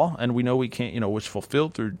law. And we know we can't, was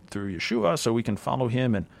fulfilled through Yeshua, so we can follow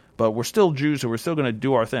him. But we're still Jews, so we're still going to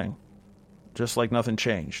do our thing, just like nothing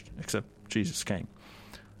changed except Jesus came.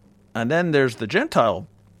 And then there's the Gentile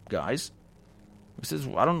guys who says,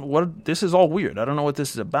 this is all weird. I don't know what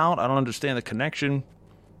this is about. I don't understand the connection.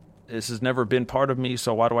 This has never been part of me,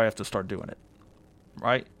 so why do I have to start doing it?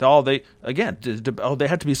 Right? They have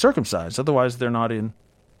to be circumcised. Otherwise, they're not in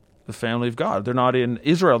the family of God. They're not in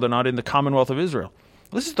Israel. They're not in the commonwealth of Israel.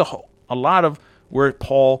 This is a lot of where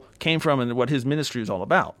Paul came from and what his ministry is all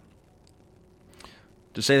about.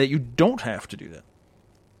 To say that you don't have to do that.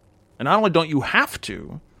 And not only don't you have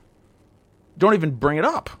to, don't even bring it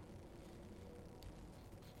up.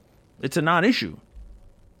 It's a non-issue.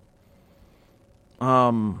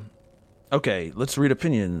 Okay, let's read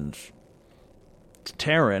opinions.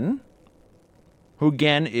 Taryn, who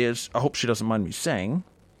again is, I hope she doesn't mind me saying,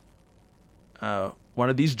 one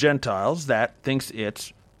of these Gentiles that thinks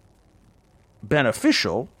it's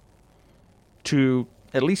beneficial to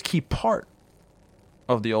at least keep part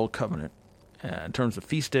of the Old Covenant in terms of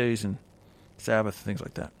feast days and Sabbath, things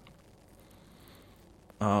like that.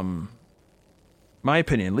 My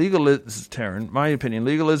opinion,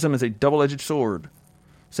 legalism is a double-edged sword,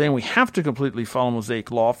 saying we have to completely follow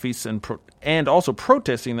Mosaic law, feasts, and also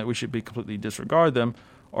protesting that we should be completely disregard them,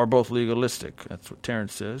 are both legalistic. That's what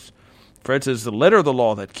Terrence says. Fred says the letter of the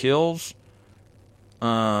law that kills.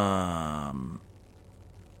 I'm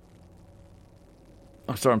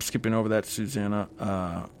sorry, I'm skipping over that,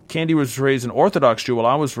 Susanna. Candy was raised an Orthodox Jew while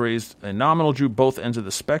I was raised a nominal Jew, both ends of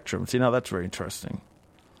the spectrum. See, now that's very interesting.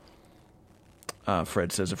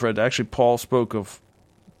 Fred says, actually, Paul spoke of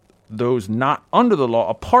those not under the law,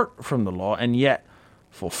 apart from the law, and yet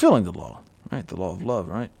fulfilling the law. Right? The law of love,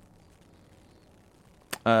 right?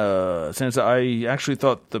 Since I actually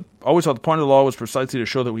always thought the point of the law was precisely to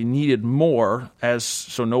show that we needed more,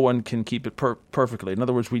 so no one can keep it perfectly. In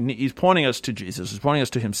other words, he's pointing us to Jesus. He's pointing us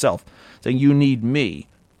to himself, saying, you need me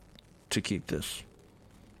to keep this.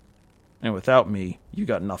 And without me, you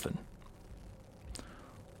got nothing.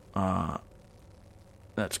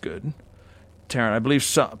 That's good.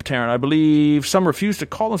 Taryn, I believe some refuse to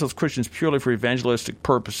call themselves Christians purely for evangelistic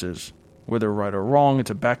purposes. Whether right or wrong,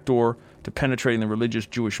 it's a backdoor to penetrating the religious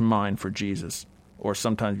Jewish mind for Jesus, or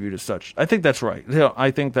sometimes viewed as such. I think that's right.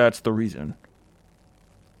 I think that's the reason.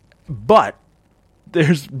 But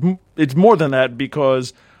it's more than that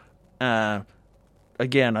because,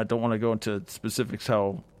 again, I don't want to go into specifics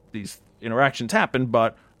how these interactions happen,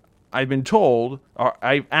 but I've been told, or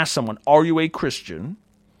I asked someone, are you a Christian?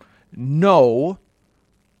 No,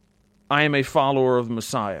 I am a follower of the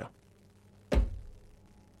Messiah.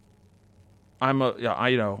 I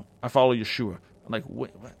follow Yeshua. I'm like,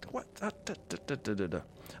 wait, what?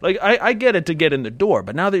 Like, I get it to get in the door,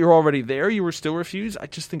 but now that you're already there, you were still refused? I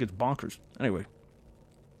just think it's bonkers. Anyway.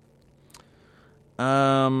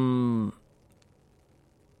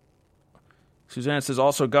 Suzanne says,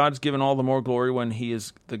 also, God's given all the more glory when he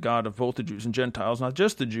is the God of both the Jews and Gentiles, not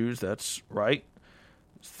just the Jews. That's right.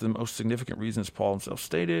 It's the most significant reasons Paul himself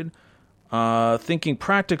stated. Thinking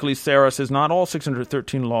practically, Sarah says, not all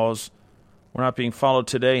 613 laws were not being followed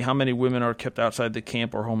today. How many women are kept outside the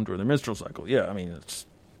camp or home during their menstrual cycle? Yeah, I mean,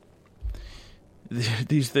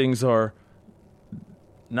 these things are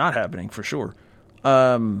not happening for sure.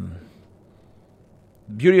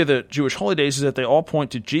 Beauty of the Jewish holidays is that they all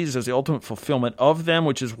point to Jesus as the ultimate fulfillment of them,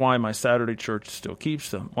 which is why my Saturday church still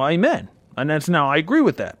keeps them. Well, amen. And I agree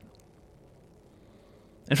with that.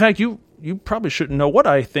 In fact, you probably shouldn't know what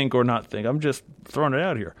I think or not think. I'm just throwing it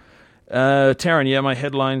out here. Taryn, yeah, my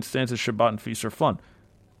headline stands as Shabbat and feasts are fun.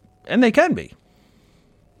 And they can be.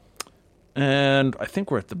 And I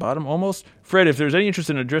think we're at the bottom almost. Fred, if there's any interest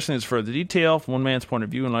in addressing this further detail from one man's point of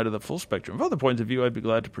view in light of the full spectrum of other points of view, I'd be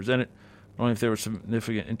glad to present it, only if there was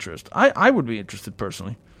significant interest. I would be interested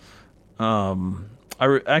personally.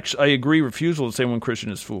 I agree, refusal to say one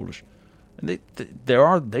Christian is foolish. And they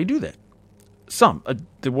do that. Some,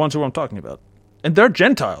 the ones who I'm talking about. And they're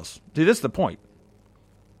Gentiles. See, that's the point.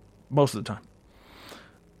 Most of the time.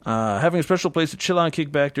 Having a special place to chill out and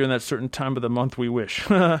kick back during that certain time of the month we wish.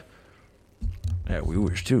 Yeah, we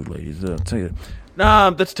wish too, ladies. I'll tell you.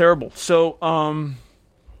 Nah, that's terrible. So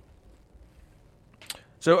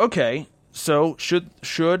okay. So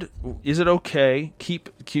is it okay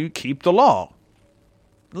keep the law?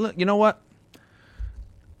 You know what?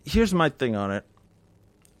 Here's my thing on it.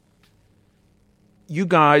 You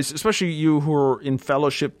guys, especially you who are in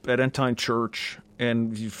fellowship at End Time Church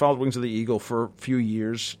and you followed Wings of the Eagle for a few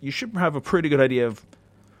years, you should have a pretty good idea of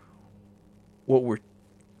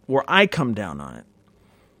where I come down on it.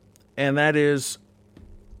 And that is,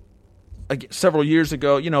 several years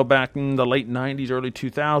ago, back in the late 90s, early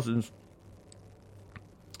 2000s,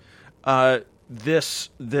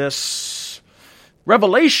 this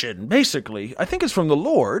revelation, basically, I think it's from the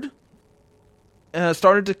Lord,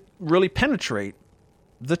 started to really penetrate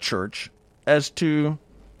the church as to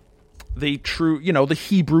the true, the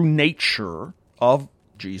Hebrew nature of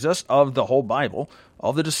Jesus, of the whole Bible,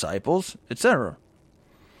 of the disciples, etc.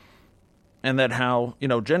 And that how,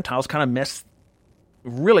 Gentiles kind of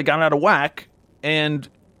really got out of whack, and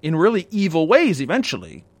in really evil ways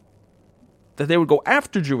eventually, that they would go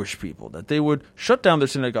after Jewish people, that they would shut down their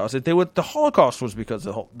synagogues, that the Holocaust was because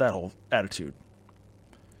of that whole attitude.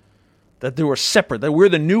 That they were separate, that we're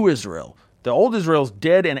the new Israel. The old Israel's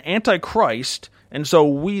dead and antichrist, and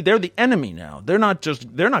so they're the enemy now. They're not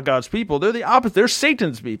God's people, they're the opposite, they're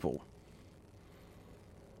Satan's people.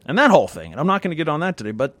 And that whole thing, and I'm not going to get on that today,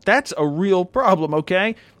 but that's a real problem,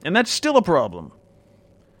 okay? And that's still a problem.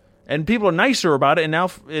 And people are nicer about it, and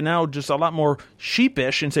now just a lot more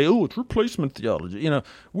sheepish and say, oh, it's replacement theology.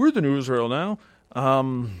 We're the new Israel now.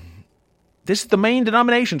 This is the main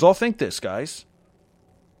denominations all think this, guys.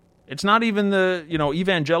 It's not even the,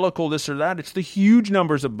 evangelical this or that. It's the huge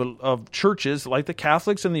numbers of churches like the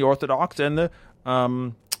Catholics and the Orthodox and the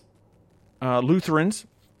Lutherans,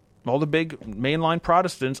 all the big mainline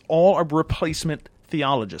Protestants, all are replacement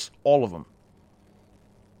theologists, all of them.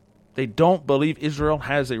 They don't believe Israel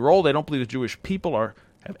has a role. They don't believe the Jewish people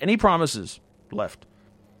have any promises left.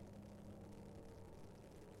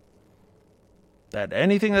 That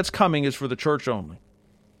anything that's coming is for the church only.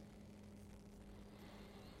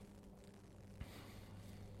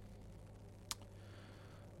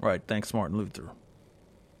 Right, thanks, Martin Luther.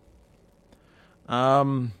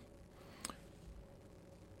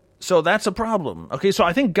 So that's a problem. Okay, so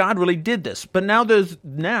I think God really did this. But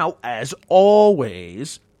now, as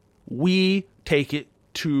always, we take it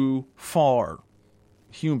too far.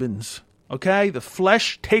 Humans. Okay? The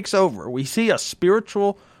flesh takes over. We see a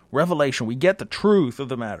spiritual revelation. We get the truth of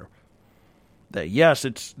the matter. That yes,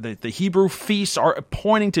 it's the Hebrew feasts are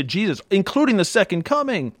pointing to Jesus, including the second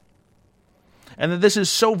coming. And that this is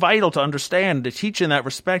so vital to understand, to teach in that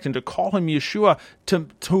respect, and to call him Yeshua,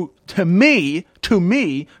 to me,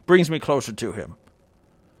 brings me closer to him.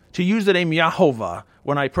 To use the name Yahovah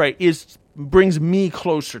when I pray brings me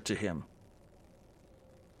closer to him.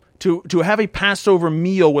 To have a Passover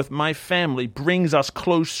meal with my family brings us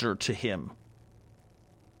closer to him.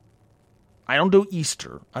 I don't do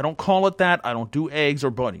Easter. I don't call it that. I don't do eggs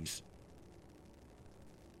or bunnies,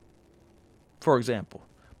 for example.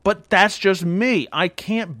 But that's just me. I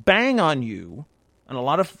can't bang on you, and a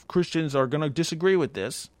lot of Christians are going to disagree with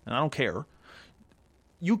this, and I don't care.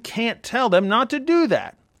 You can't tell them not to do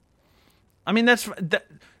that. I mean,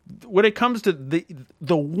 when it comes to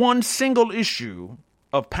the one single issue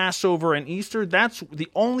of Passover and Easter, that's the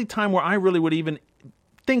only time where I really would even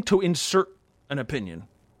think to insert an opinion,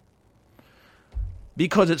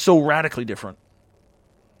 because it's so radically different.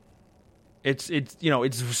 It's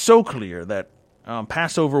so clear that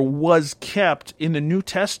Passover was kept in the New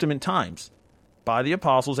Testament times by the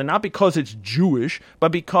apostles, and not because it's Jewish,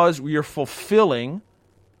 but because we are fulfilling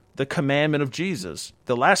the commandment of Jesus.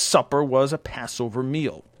 The Last Supper was a Passover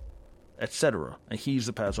meal, etc. And he's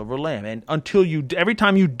the Passover lamb. And every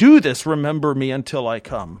time you do this, remember me until I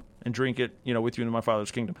come and drink it, with you in my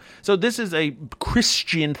Father's kingdom. So this is a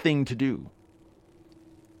Christian thing to do.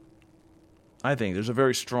 I think there's a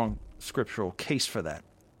very strong scriptural case for that.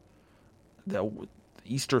 The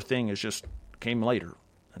Easter thing came later,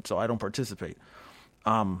 and so I don't participate.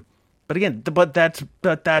 But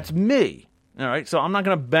that's me. All right, so I'm not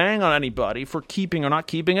going to bang on anybody for keeping or not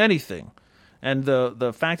keeping anything. And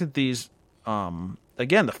the fact that these,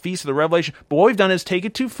 again, the Feast of the Revelation, but what we've done is take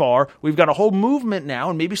it too far. We've got a whole movement now,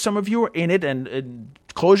 and maybe some of you are in it, and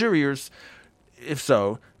close your ears, if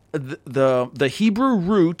so. The Hebrew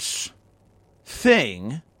roots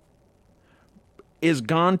thing is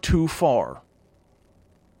gone too far.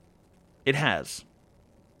 It has.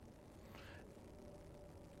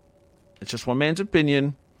 It's just one man's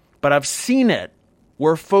opinion, but I've seen it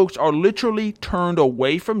where folks are literally turned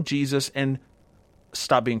away from Jesus and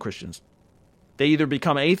stop being Christians. They either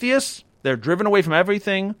become atheists, they're driven away from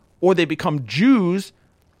everything, or they become Jews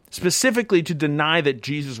specifically to deny that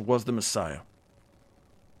Jesus was the Messiah.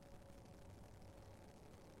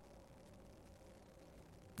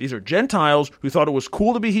 These are Gentiles who thought it was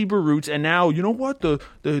cool to be Hebrew roots, and now, you know what?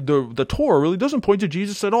 The Torah really doesn't point to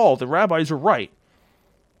Jesus at all. The rabbis are right.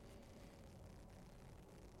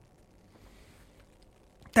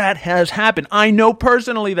 That has happened. I know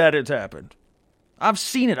personally that it's happened. I've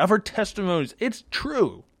seen it. I've heard testimonies. It's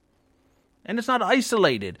true. And it's not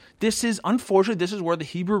isolated. Unfortunately, this is where the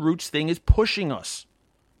Hebrew roots thing is pushing us.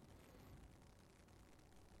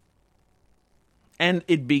 And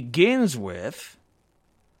it begins with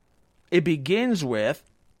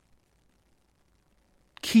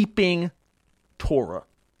keeping Torah.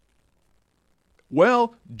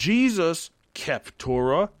 Well, Jesus kept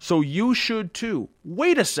Torah, so you should too.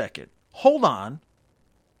 Wait a second. Hold on.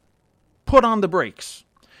 Put on the brakes.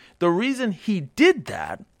 The reason he did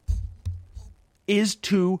that is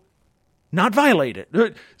to not violate it.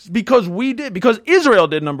 Because Israel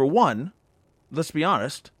did, number one. Let's be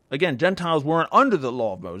honest. Again, Gentiles weren't under the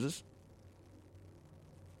law of Moses.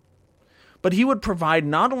 But he would provide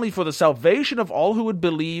not only for the salvation of all who would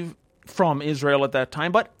believe from Israel at that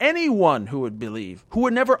time, but anyone who would believe, who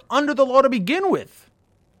were never under the law to begin with,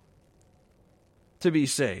 to be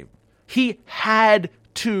saved. He had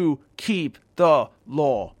to keep the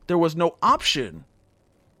law. There was no option.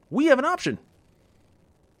 We have an option.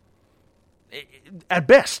 At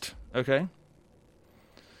best, okay?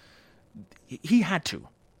 He had to.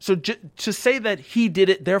 So to say that he did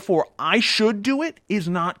it, therefore I should do it, is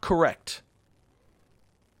not correct.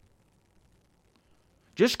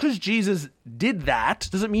 Just because Jesus did that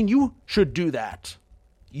doesn't mean you should do that.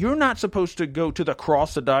 You're not supposed to go to the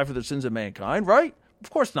cross to die for the sins of mankind, right? Of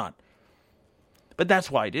course not. But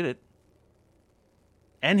that's why he did it.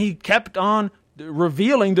 And he kept on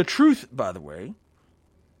revealing the truth, by the way.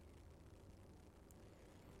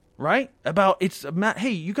 Right?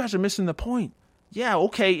 Hey, you guys are missing the point. Yeah,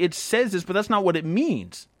 okay, it says this, but that's not what it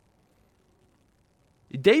means.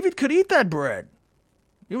 David could eat that bread.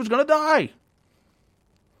 He was going to die.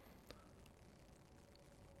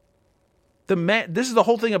 This is the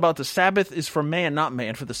whole thing about the Sabbath is for man, not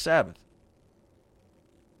man for the Sabbath.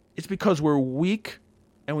 It's because we're weak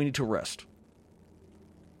and we need to rest.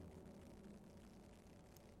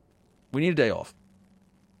 We need a day off.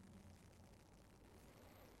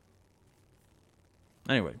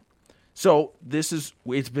 Anyway, so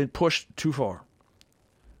it's been pushed too far.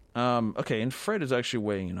 Okay, and Fred is actually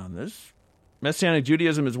weighing in on this. Messianic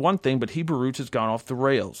Judaism is one thing, but Hebrew roots has gone off the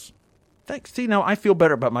rails. Thanks. See, now I feel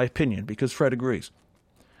better about my opinion because Fred agrees.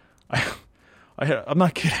 I'm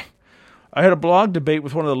not kidding. I had a blog debate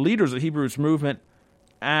with one of the leaders of the Hebrew roots movement,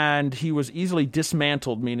 and he was easily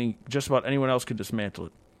dismantled, meaning just about anyone else could dismantle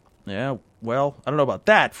it. Yeah, well, I don't know about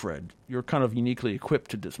that, Fred. You're kind of uniquely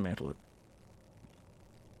equipped to dismantle it.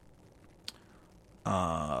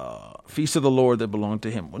 Feast of the Lord that belong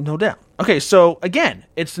to him. Well, no doubt. Okay, so again,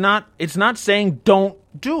 it's not saying don't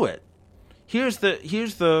do it. Here's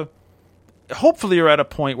the hopefully you're at a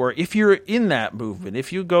point where if you're in that movement,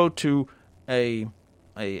 if you go to a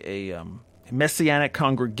Messianic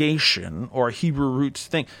congregation or a Hebrew roots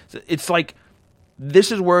thing, it's like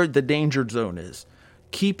this is where the danger zone is.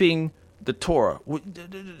 Keeping the Torah.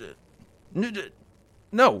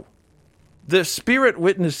 No. The Spirit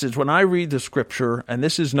witnesses when I read the Scripture, and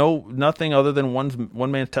this is nothing other than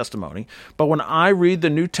one man's testimony, but when I read the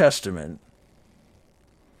New Testament,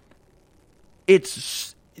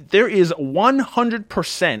 there is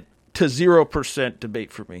 100% to 0%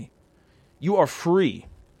 debate for me. You are free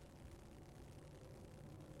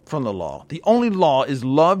from the law. The only law is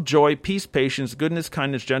love, joy, peace, patience, goodness,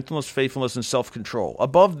 kindness, gentleness, faithfulness, and self-control.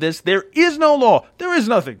 Above this, there is no law. There is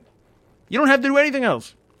nothing. You don't have to do anything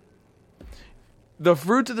else. The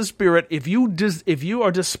fruits of the Spirit, if you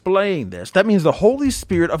are displaying this, that means the Holy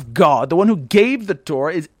Spirit of God, the one who gave the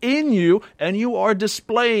Torah, is in you, and you are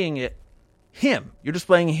displaying it. Him. You're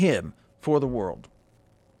displaying Him for the world.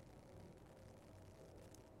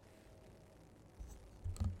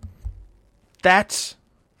 That's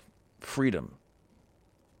freedom.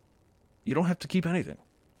 You don't have to keep anything.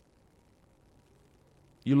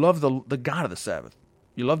 You love the God of the Sabbath.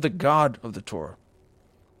 You love the God of the Torah.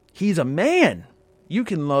 He's a man. You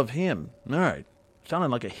can love him. All right.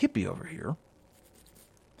 Sounding like a hippie over here.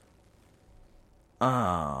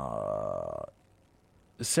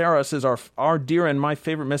 Sarah says, our dear and my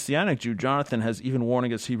favorite Messianic Jew, Jonathan, has even warned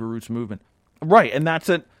against Hebrew roots movement. Right,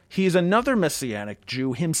 and he's another Messianic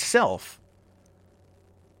Jew himself.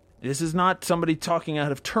 This is not somebody talking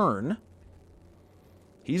out of turn.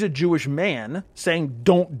 He's a Jewish man saying,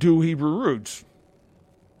 don't do Hebrew roots.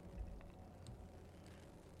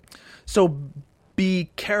 So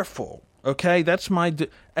be careful, okay? That's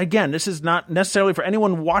again, this is not necessarily for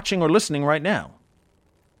anyone watching or listening right now.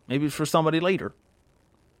 Maybe it's for somebody later.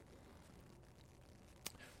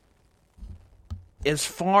 As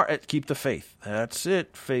far as keep the faith. That's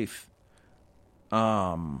it, faith.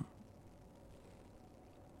 Terrence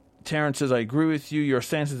says, I agree with you. Your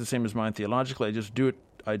stance is the same as mine theologically.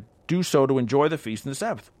 I do so to enjoy the feast and the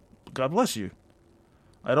Sabbath. God bless you.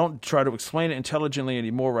 I don't try to explain it intelligently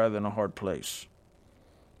anymore rather than a hard place.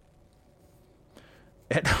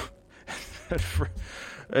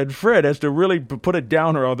 And Fred has to really put a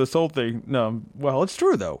downer on this whole thing. No, well, it's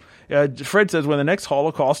true, though. Fred says, when the next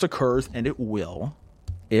Holocaust occurs, and it will,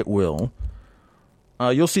 you'll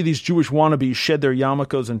see these Jewish wannabes shed their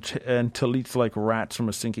yarmulkes and tallits like rats from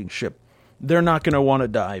a sinking ship. They're not going to want to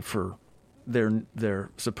die for their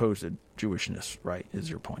supposed Jewishness, right, is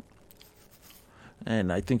your point.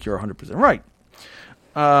 And I think you're 100% right.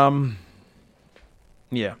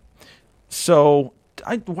 Yeah. So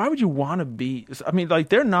why would you want to be... I mean, like,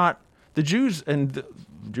 they're not... The Jews, and the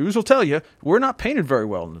Jews will tell you, we're not painted very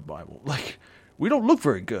well in the Bible. Like, we don't look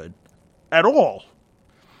very good at all.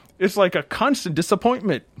 It's like a constant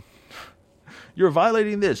disappointment. You're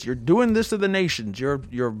violating this. You're doing this to the nations. You're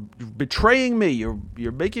betraying me.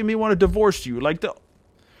 You're making me want to divorce you. Like,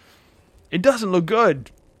 it doesn't look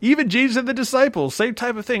good. Even Jesus and the disciples, same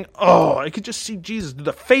type of thing. Oh, I could just see Jesus do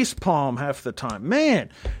the face palm half the time. Man,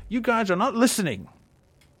 you guys are not listening.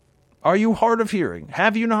 Are you hard of hearing?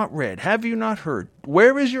 Have you not read? Have you not heard?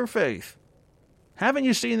 Where is your faith? Haven't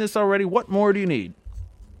you seen this already? What more do you need?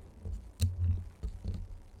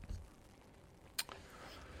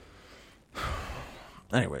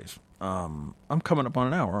 Anyways, I'm coming up on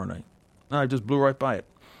an hour, aren't I? I just blew right by it.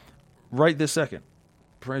 Right this second.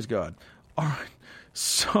 Praise God. All right.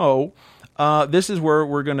 So this is where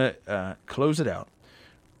we're going to close it out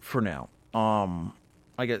for now.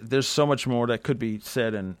 There's so much more that could be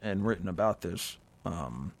said and written about this.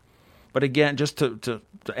 But again, just to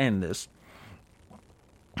end this,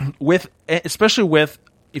 especially with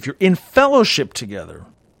if you're in fellowship together.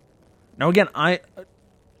 Now again, my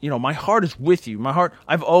heart is with you. My heart.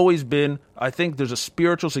 I've always been. I think there's a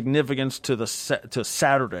spiritual significance to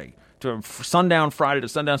Saturday, to sundown Friday to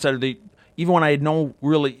sundown Saturday. Even when I had no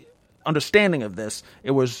really understanding of this,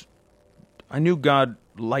 I knew God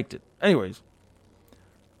liked it. Anyways,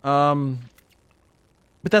 but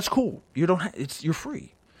that's cool. You're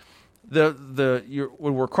free. When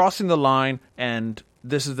we're crossing the line, and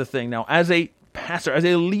this is the thing. Now, as a pastor, as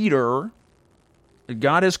a leader,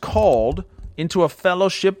 God is called into a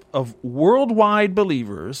fellowship of worldwide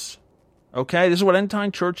believers. Okay, this is what End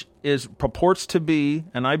Time Church purports to be,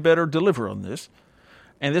 and I better deliver on this.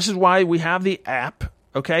 And this is why we have the app,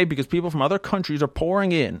 okay, because people from other countries are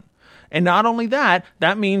pouring in. And not only that,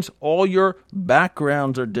 that means all your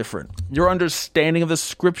backgrounds are different. Your understanding of the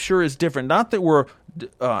Scripture is different. Not that we're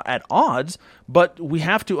at odds, but we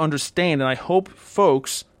have to understand, and I hope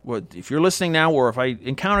folks, if you're listening now, or if I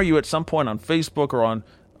encounter you at some point on Facebook or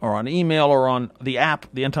on email or on the app,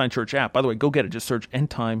 the End Time Church app. By the way, go get it. Just search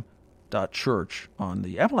endtime.church on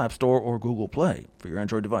the Apple App Store or Google Play for your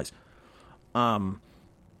Android device.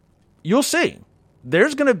 You'll see. There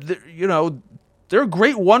are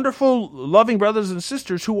great, wonderful, loving brothers and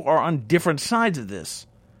sisters who are on different sides of this.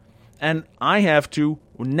 And I have to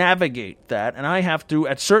navigate that, and I have to,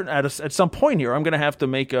 at some point here, I'm going to have to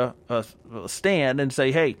make a stand and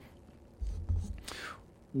say, hey,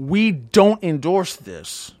 we don't endorse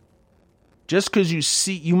this. Just because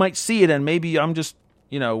you might see it, and maybe I'm just,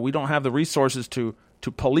 we don't have the resources to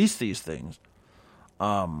police these things.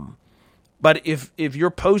 But if you're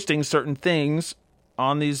posting certain things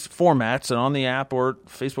on these formats and on the app or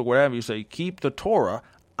Facebook, whatever, you say, keep the Torah,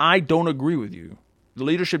 I don't agree with you. The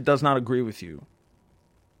leadership does not agree with you.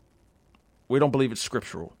 We don't believe it's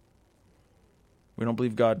scriptural. We don't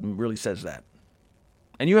believe God really says that.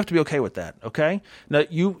 And you have to be okay with that, okay? Now,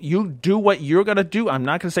 you do what you're going to do. I'm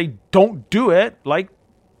not going to say don't do it.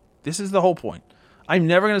 This is the whole point. I'm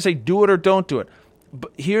never going to say do it or don't do it.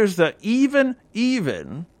 But here's the even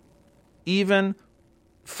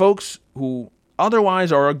folks who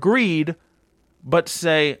otherwise are agreed, but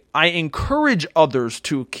say, I encourage others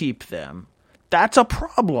to keep them. That's a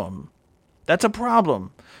problem. That's a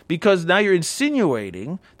problem. Because now you're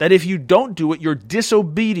insinuating that if you don't do it, you're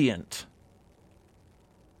disobedient.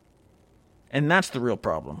 And that's the real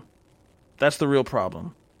problem. That's the real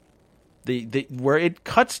problem. Where it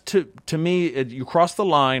cuts to me, you cross the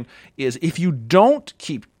line, is if you don't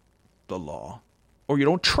keep the law, or you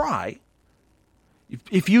don't try,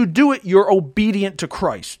 if you do it, you're obedient to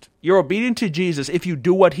Christ. You're obedient to Jesus if you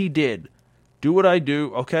do what he did. Do what I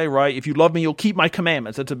do, okay, right? If you love me, you'll keep my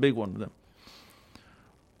commandments. That's a big one of them.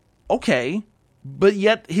 Okay, but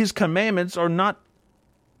yet his commandments are not,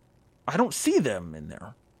 I don't see them in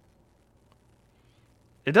there.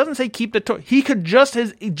 It doesn't say keep the Torah.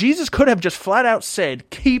 Jesus could have just flat out said,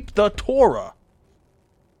 keep the Torah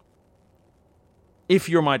if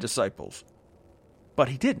you're my disciples. But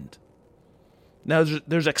he didn't. Now,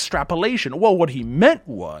 there's extrapolation. Well, what he meant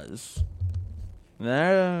was,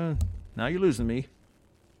 now you're losing me.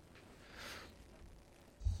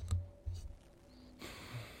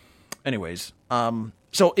 Anyways,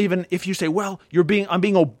 so even if you say, well, I'm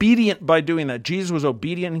being obedient by doing that. Jesus was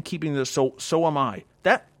obedient in keeping this, so am I.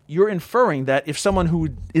 That you're inferring that if someone who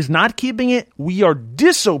is not keeping it, we are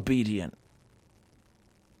disobedient.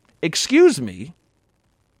 Excuse me.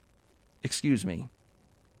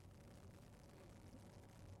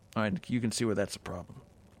 All right, you can see where that's a problem.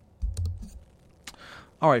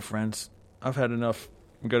 All right, friends, I've had enough.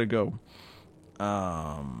 I'm gonna go.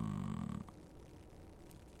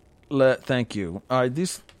 Thank you. All right,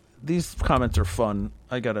 these comments are fun.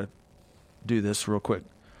 I gotta do this real quick.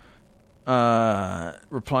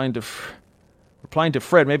 Replying to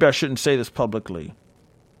Fred. Maybe I shouldn't say this publicly.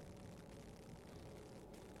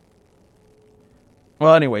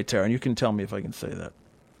 Well, anyway, Taryn, you can tell me if I can say that.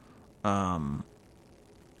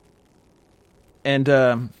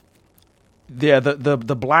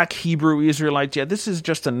 The black Hebrew Israelites, this is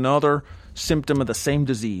just another symptom of the same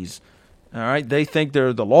disease. All right, they think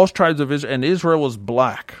they're the lost tribes of Israel, and Israel was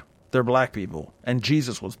black. They're black people, and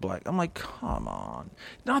Jesus was black. I'm like, come on.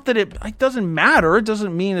 Not that it doesn't matter. It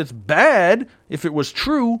doesn't mean it's bad if it was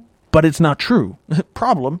true, but it's not true.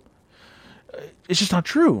 Problem. It's just not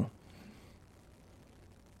true.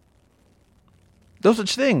 No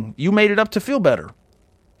such thing. You made it up to feel better.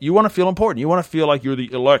 You want to feel important. You want to feel like you're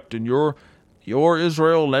the elect and you're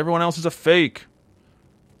Israel and everyone else is a fake.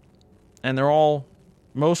 And they're all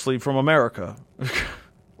mostly from America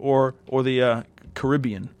or the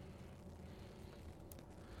Caribbean.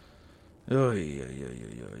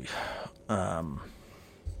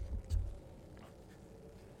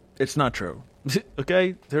 It's not true.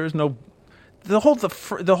 Okay? There is no... The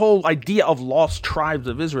whole idea of lost tribes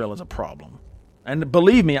of Israel is a problem. And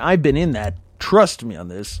believe me, I've been in that. Trust me on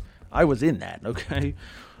this. I was in that, okay?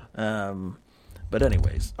 But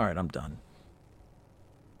anyways, all right, I'm done.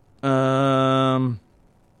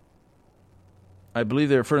 I believe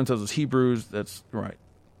they refer to themselves as Hebrews. That's right.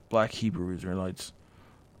 Black Hebrew Israelites.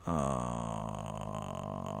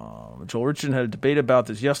 Joel Richardson had a debate about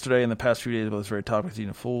this yesterday and the past few days about this very topic. He's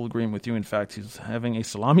in full agreement with you. In fact, he's having a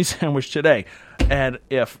salami sandwich today. And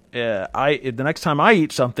if the next time I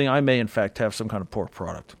eat something, I may in fact have some kind of pork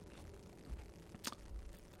product.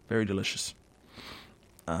 Very delicious.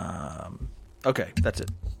 Okay, that's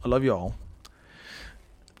it. I love you all.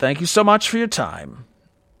 Thank you so much for your time.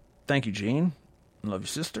 Thank you, Gene. I love you,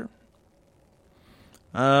 sister.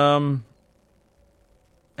 And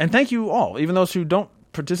thank you all, even those who don't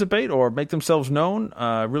participate or make themselves known.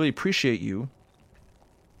 I really appreciate you.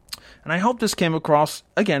 And I hope this came across,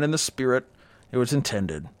 again, in the spirit it was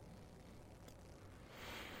intended.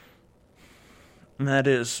 And that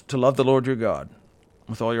is to love the Lord your God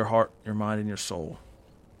with all your heart, your mind, and your soul.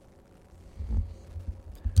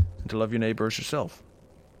 And to love your neighbor as yourself.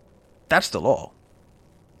 That's the law.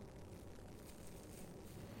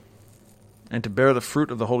 And to bear the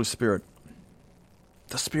fruit of the Holy Spirit.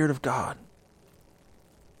 The Spirit of God.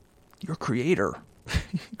 Your Creator.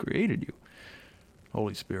 He created you.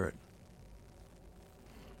 Holy Spirit.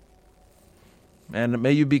 And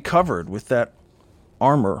may you be covered with that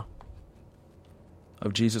armor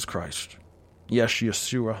of Jesus Christ. Yes,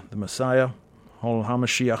 Yeshua, the Messiah,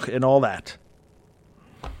 HaMashiach, and all that.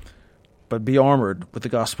 But be armored with the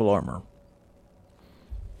gospel armor.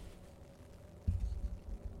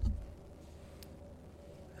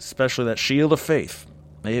 Especially that shield of faith.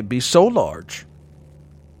 May it be so large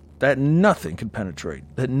that nothing can penetrate,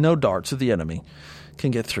 that no darts of the enemy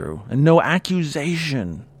can get through, and no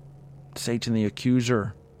accusation, Satan the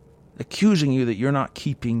accuser, accusing you that you're not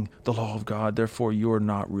keeping the law of God, therefore you're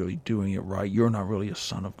not really doing it right, you're not really a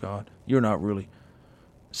son of God, you're not really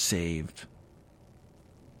saved.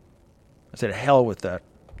 I said, hell with that,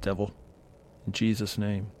 devil, in Jesus'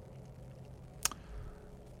 name.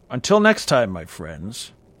 Until next time, my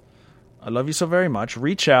friends, I love you so very much.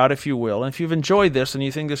 Reach out if you will. And if you've enjoyed this and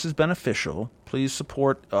you think this is beneficial, please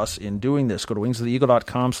support us in doing this. Go to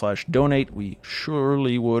wingsoftheeagle.com/donate. We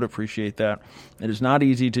surely would appreciate that. It is not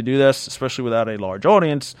easy to do this, especially without a large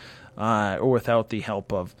audience or without the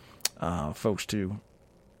help of folks to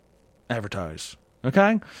advertise.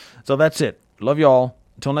 Okay? So that's it. Love you all.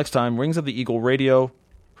 Until next time, Wings of the Eagle Radio,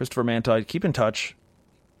 Christopher Mantide. Keep in touch.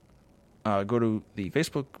 Go to the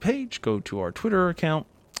Facebook page. Go to our Twitter account.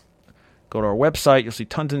 Go to our website. You'll see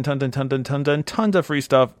tons of free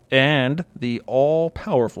stuff. And the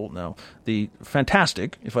the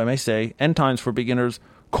fantastic, if I may say, End Times for Beginners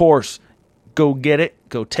course. Go get it.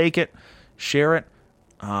 Go take it. Share it.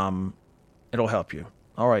 It'll help you.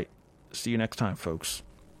 All right. See you next time, folks.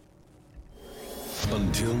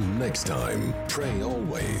 Until next time, pray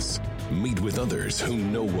always. Meet with others who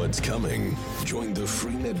know what's coming. Join the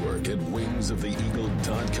free network at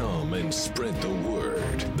wingsoftheeagle.com and spread the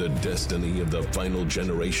word. The destiny of the final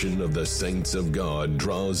generation of the saints of God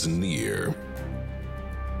draws near.